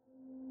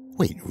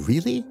 Wait,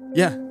 really?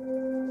 Yeah.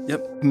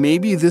 Yep.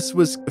 Maybe this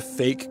was a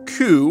fake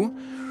coup,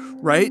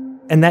 right?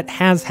 And that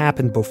has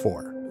happened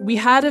before. We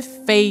had a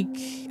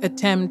fake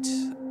attempt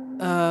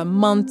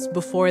months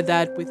before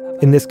that.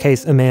 In this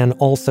case, a man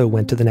also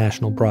went to the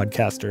national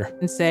broadcaster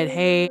and said,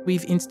 hey,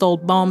 we've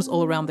installed bombs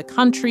all around the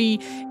country.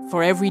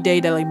 For every day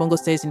that Ali Bongo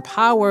stays in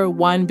power,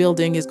 one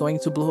building is going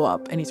to blow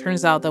up. And it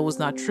turns out that was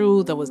not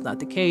true. That was not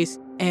the case.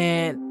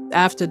 And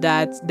after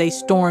that, they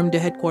stormed the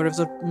headquarters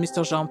of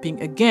Mr. Jean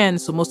Ping again.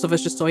 So most of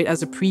us just saw it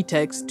as a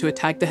pretext to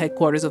attack the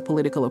headquarters of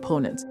political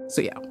opponents.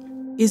 So yeah.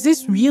 Is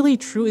this really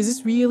true? Is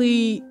this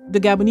really the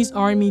Gabonese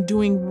army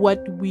doing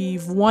what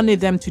we've wanted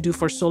them to do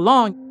for so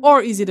long?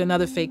 Or is it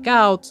another fake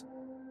out?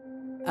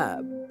 I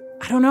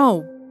don't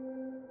know.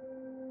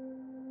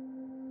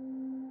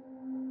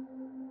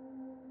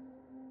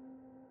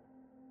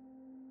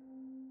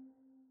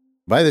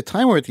 By the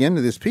time we're at the end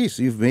of this piece,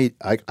 you've made,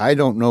 I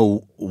don't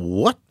know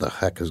what the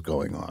heck is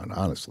going on,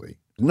 honestly.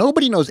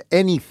 Nobody knows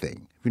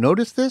anything. Have you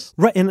noticed this?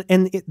 Right,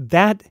 and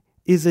that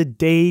is a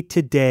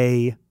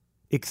day-to-day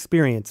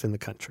experience in the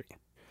country.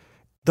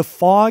 The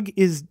fog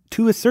is,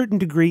 to a certain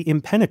degree,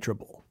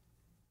 impenetrable.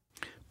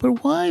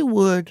 But why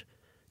would,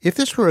 if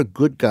this were a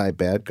good guy,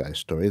 bad guy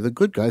story, the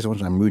good guys, the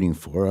ones I'm rooting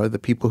for, are the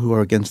people who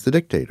are against the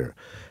dictator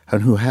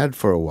and who had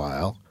for a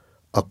while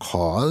a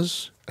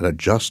cause, and a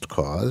just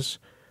cause,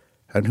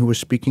 and who were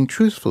speaking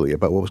truthfully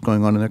about what was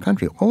going on in their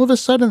country. All of a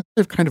sudden,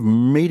 they've kind of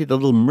made it a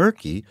little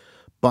murky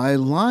by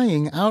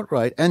lying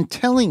outright and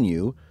telling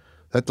you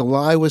that the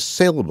lie was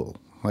saleable.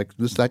 Like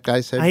that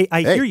guy said,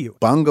 I hear you.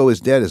 Bongo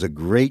is dead is a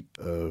great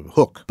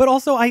hook. But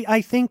also,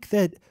 I think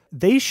that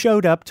they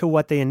showed up to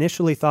what they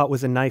initially thought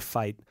was a knife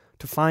fight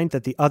to find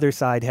that the other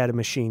side had a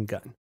machine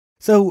gun.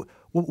 So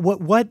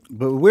what?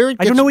 But where it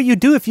gets, I don't know what you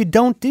do if you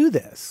don't do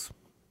this.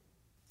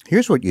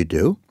 Here's what you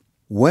do.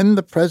 When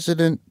the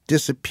president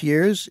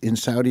disappears in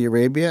Saudi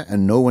Arabia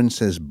and no one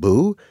says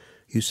boo,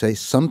 you say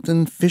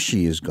something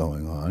fishy is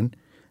going on.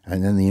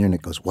 And then the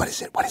internet goes, what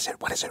is it? What is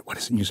it? What is it? What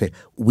is it? And you say,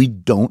 we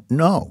don't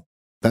know.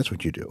 That's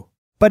what you do.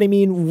 But I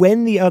mean,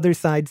 when the other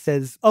side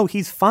says, oh,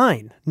 he's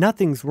fine,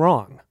 nothing's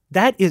wrong,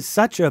 that is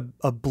such a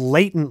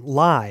blatant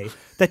lie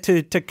that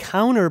to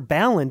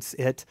counterbalance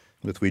it.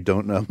 With we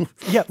don't know.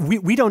 Yeah,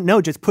 we don't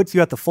know just puts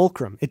you at the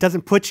fulcrum. It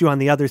doesn't put you on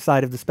the other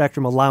side of the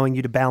spectrum, allowing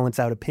you to balance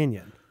out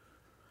opinion.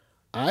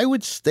 I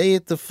would stay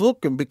at the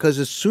fulcrum because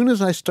as soon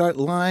as I start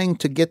lying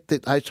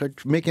I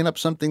start making up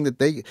something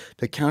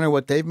to counter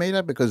what they've made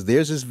up because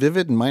theirs is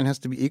vivid and mine has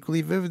to be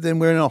equally vivid, then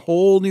we're in a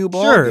whole new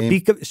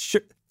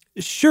ballgame.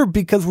 Sure,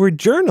 because we're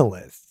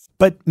journalists.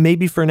 But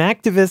maybe for an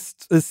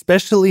activist,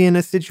 especially in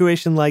a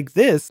situation like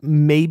this,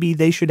 maybe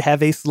they should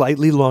have a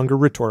slightly longer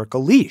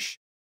rhetorical leash.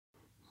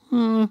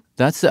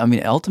 That's, I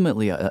mean,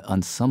 ultimately,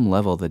 on some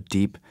level, the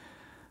deep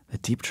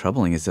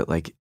troubling is that,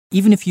 like,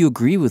 even if you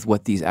agree with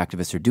what these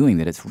activists are doing,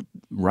 that it's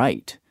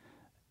right,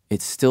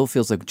 it still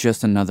feels like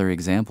just another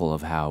example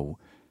of how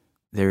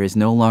there is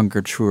no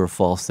longer true or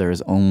false. There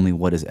is only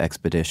what is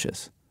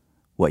expeditious,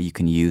 what you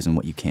can use and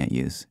what you can't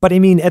use. But I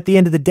mean, at the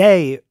end of the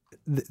day,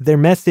 their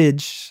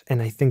message,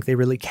 and I think they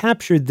really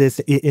captured this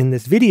in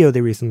this video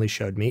they recently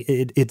showed me,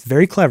 it's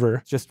very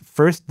clever. Just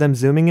first them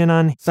zooming in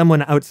on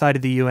someone outside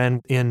of the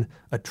UN in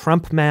a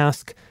Trump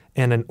mask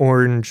and an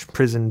orange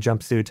prison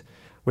jumpsuit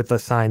with a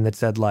sign that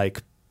said,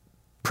 like,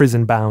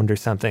 prison bound or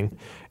something.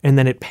 And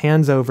then it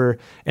pans over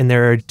and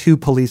there are two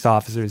police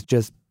officers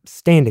just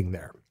standing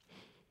there.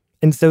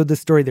 And so the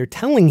story they're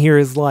telling here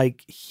is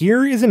like,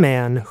 here is a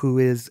man who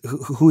is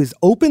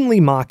openly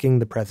mocking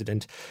the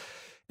president,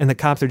 and the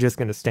cops are just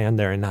going to stand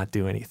there and not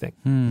do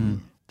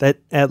anything. That,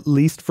 at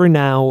least for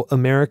now,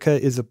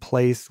 America is a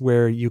place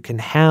where you can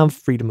have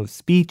freedom of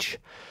speech,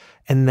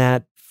 and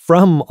that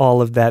from all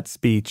of that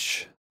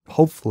speech,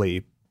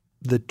 hopefully,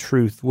 the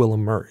truth will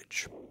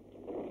emerge.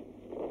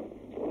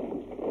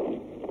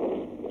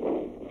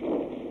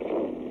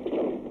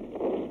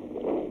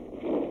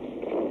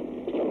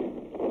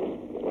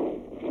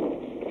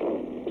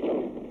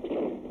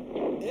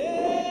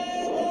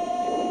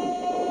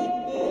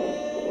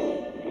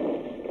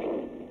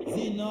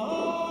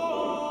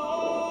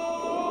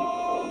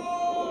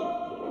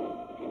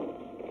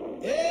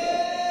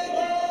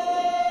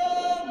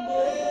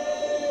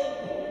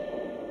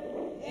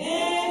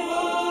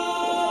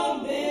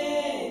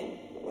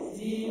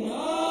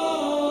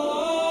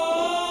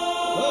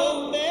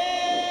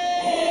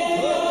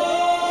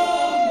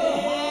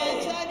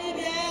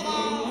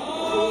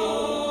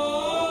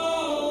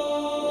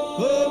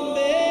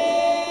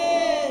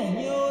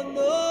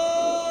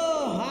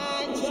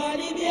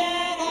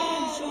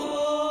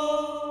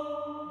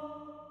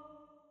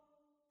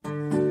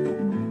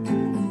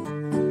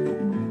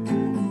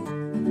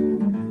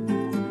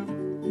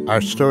 Our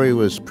story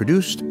was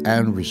produced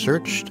and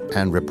researched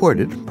and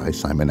reported by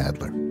Simon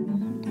Adler.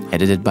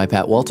 Edited by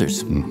Pat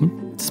Walters.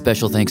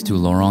 Special thanks to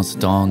Laurence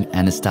Dong,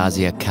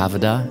 Anastasia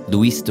Cavada,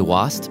 Luis de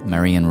Wast,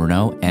 Marianne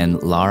Renaud,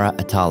 and Lara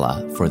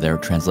Atala for their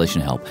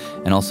translation help.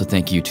 And also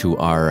thank you to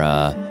our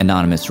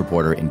anonymous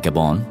reporter in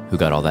Gabon who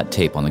got all that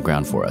tape on the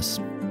ground for us.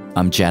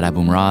 I'm Jad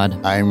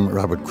Abumrad. I'm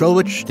Robert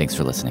Krulwich. Thanks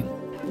for listening.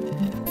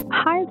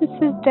 Hi, this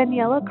is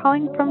Daniela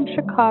calling from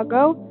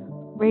Chicago.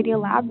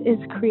 Radiolab is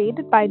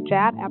created by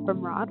Jad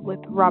Abumrad with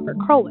Robert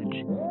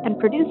Krulwich and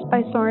produced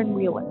by Soren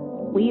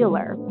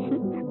Wheeler.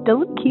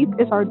 Dylan Keith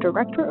is our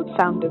Director of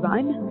Sound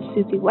Design.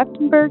 Susie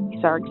Lechtenberg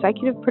is our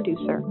Executive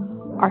Producer.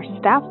 Our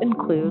staff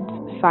includes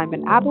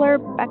Simon Adler,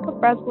 Becca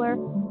Bresler,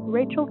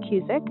 Rachel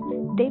Cusick,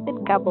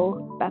 David Gebel,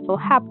 Bethel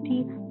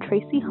Hapty,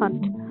 Tracy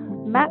Hunt,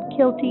 Matt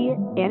Kilty,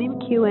 Annie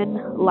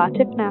McEwen,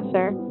 Latif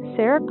Nasser,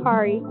 Sarah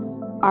Kari,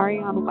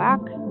 Ariane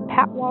Wack,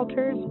 Pat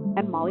Walters,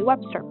 and Molly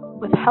Webster,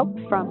 with help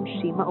from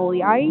Shima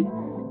Oliai,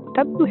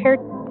 W. Hare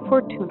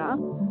Fortuna,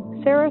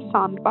 Sarah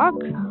Sandbach,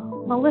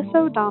 Melissa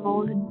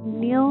O'Donnell,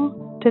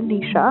 Neil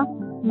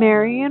Denisha,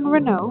 Marian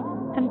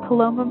Renaud, and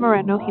Paloma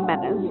Moreno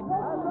Jimenez.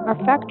 Our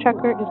fact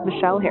checker is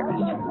Michelle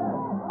Harris.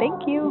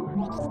 Thank you.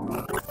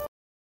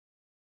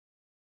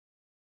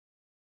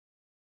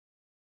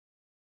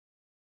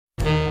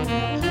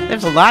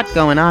 There's a lot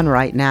going on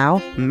right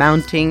now.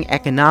 Mounting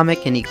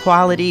economic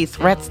inequality,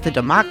 threats to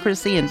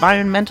democracy,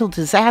 environmental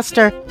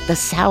disaster, the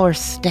sour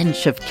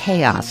stench of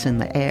chaos in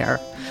the air.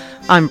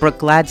 I'm Brooke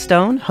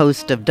Gladstone,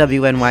 host of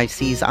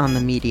WNYC's On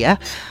the Media.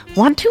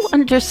 Want to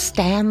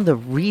understand the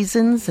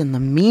reasons and the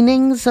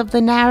meanings of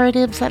the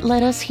narratives that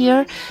led us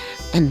here,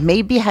 and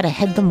maybe how to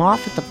head them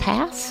off at the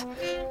pass?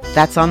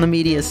 That's On the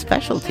Media's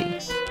specialty.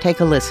 Take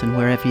a listen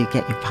wherever you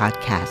get your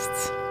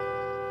podcasts.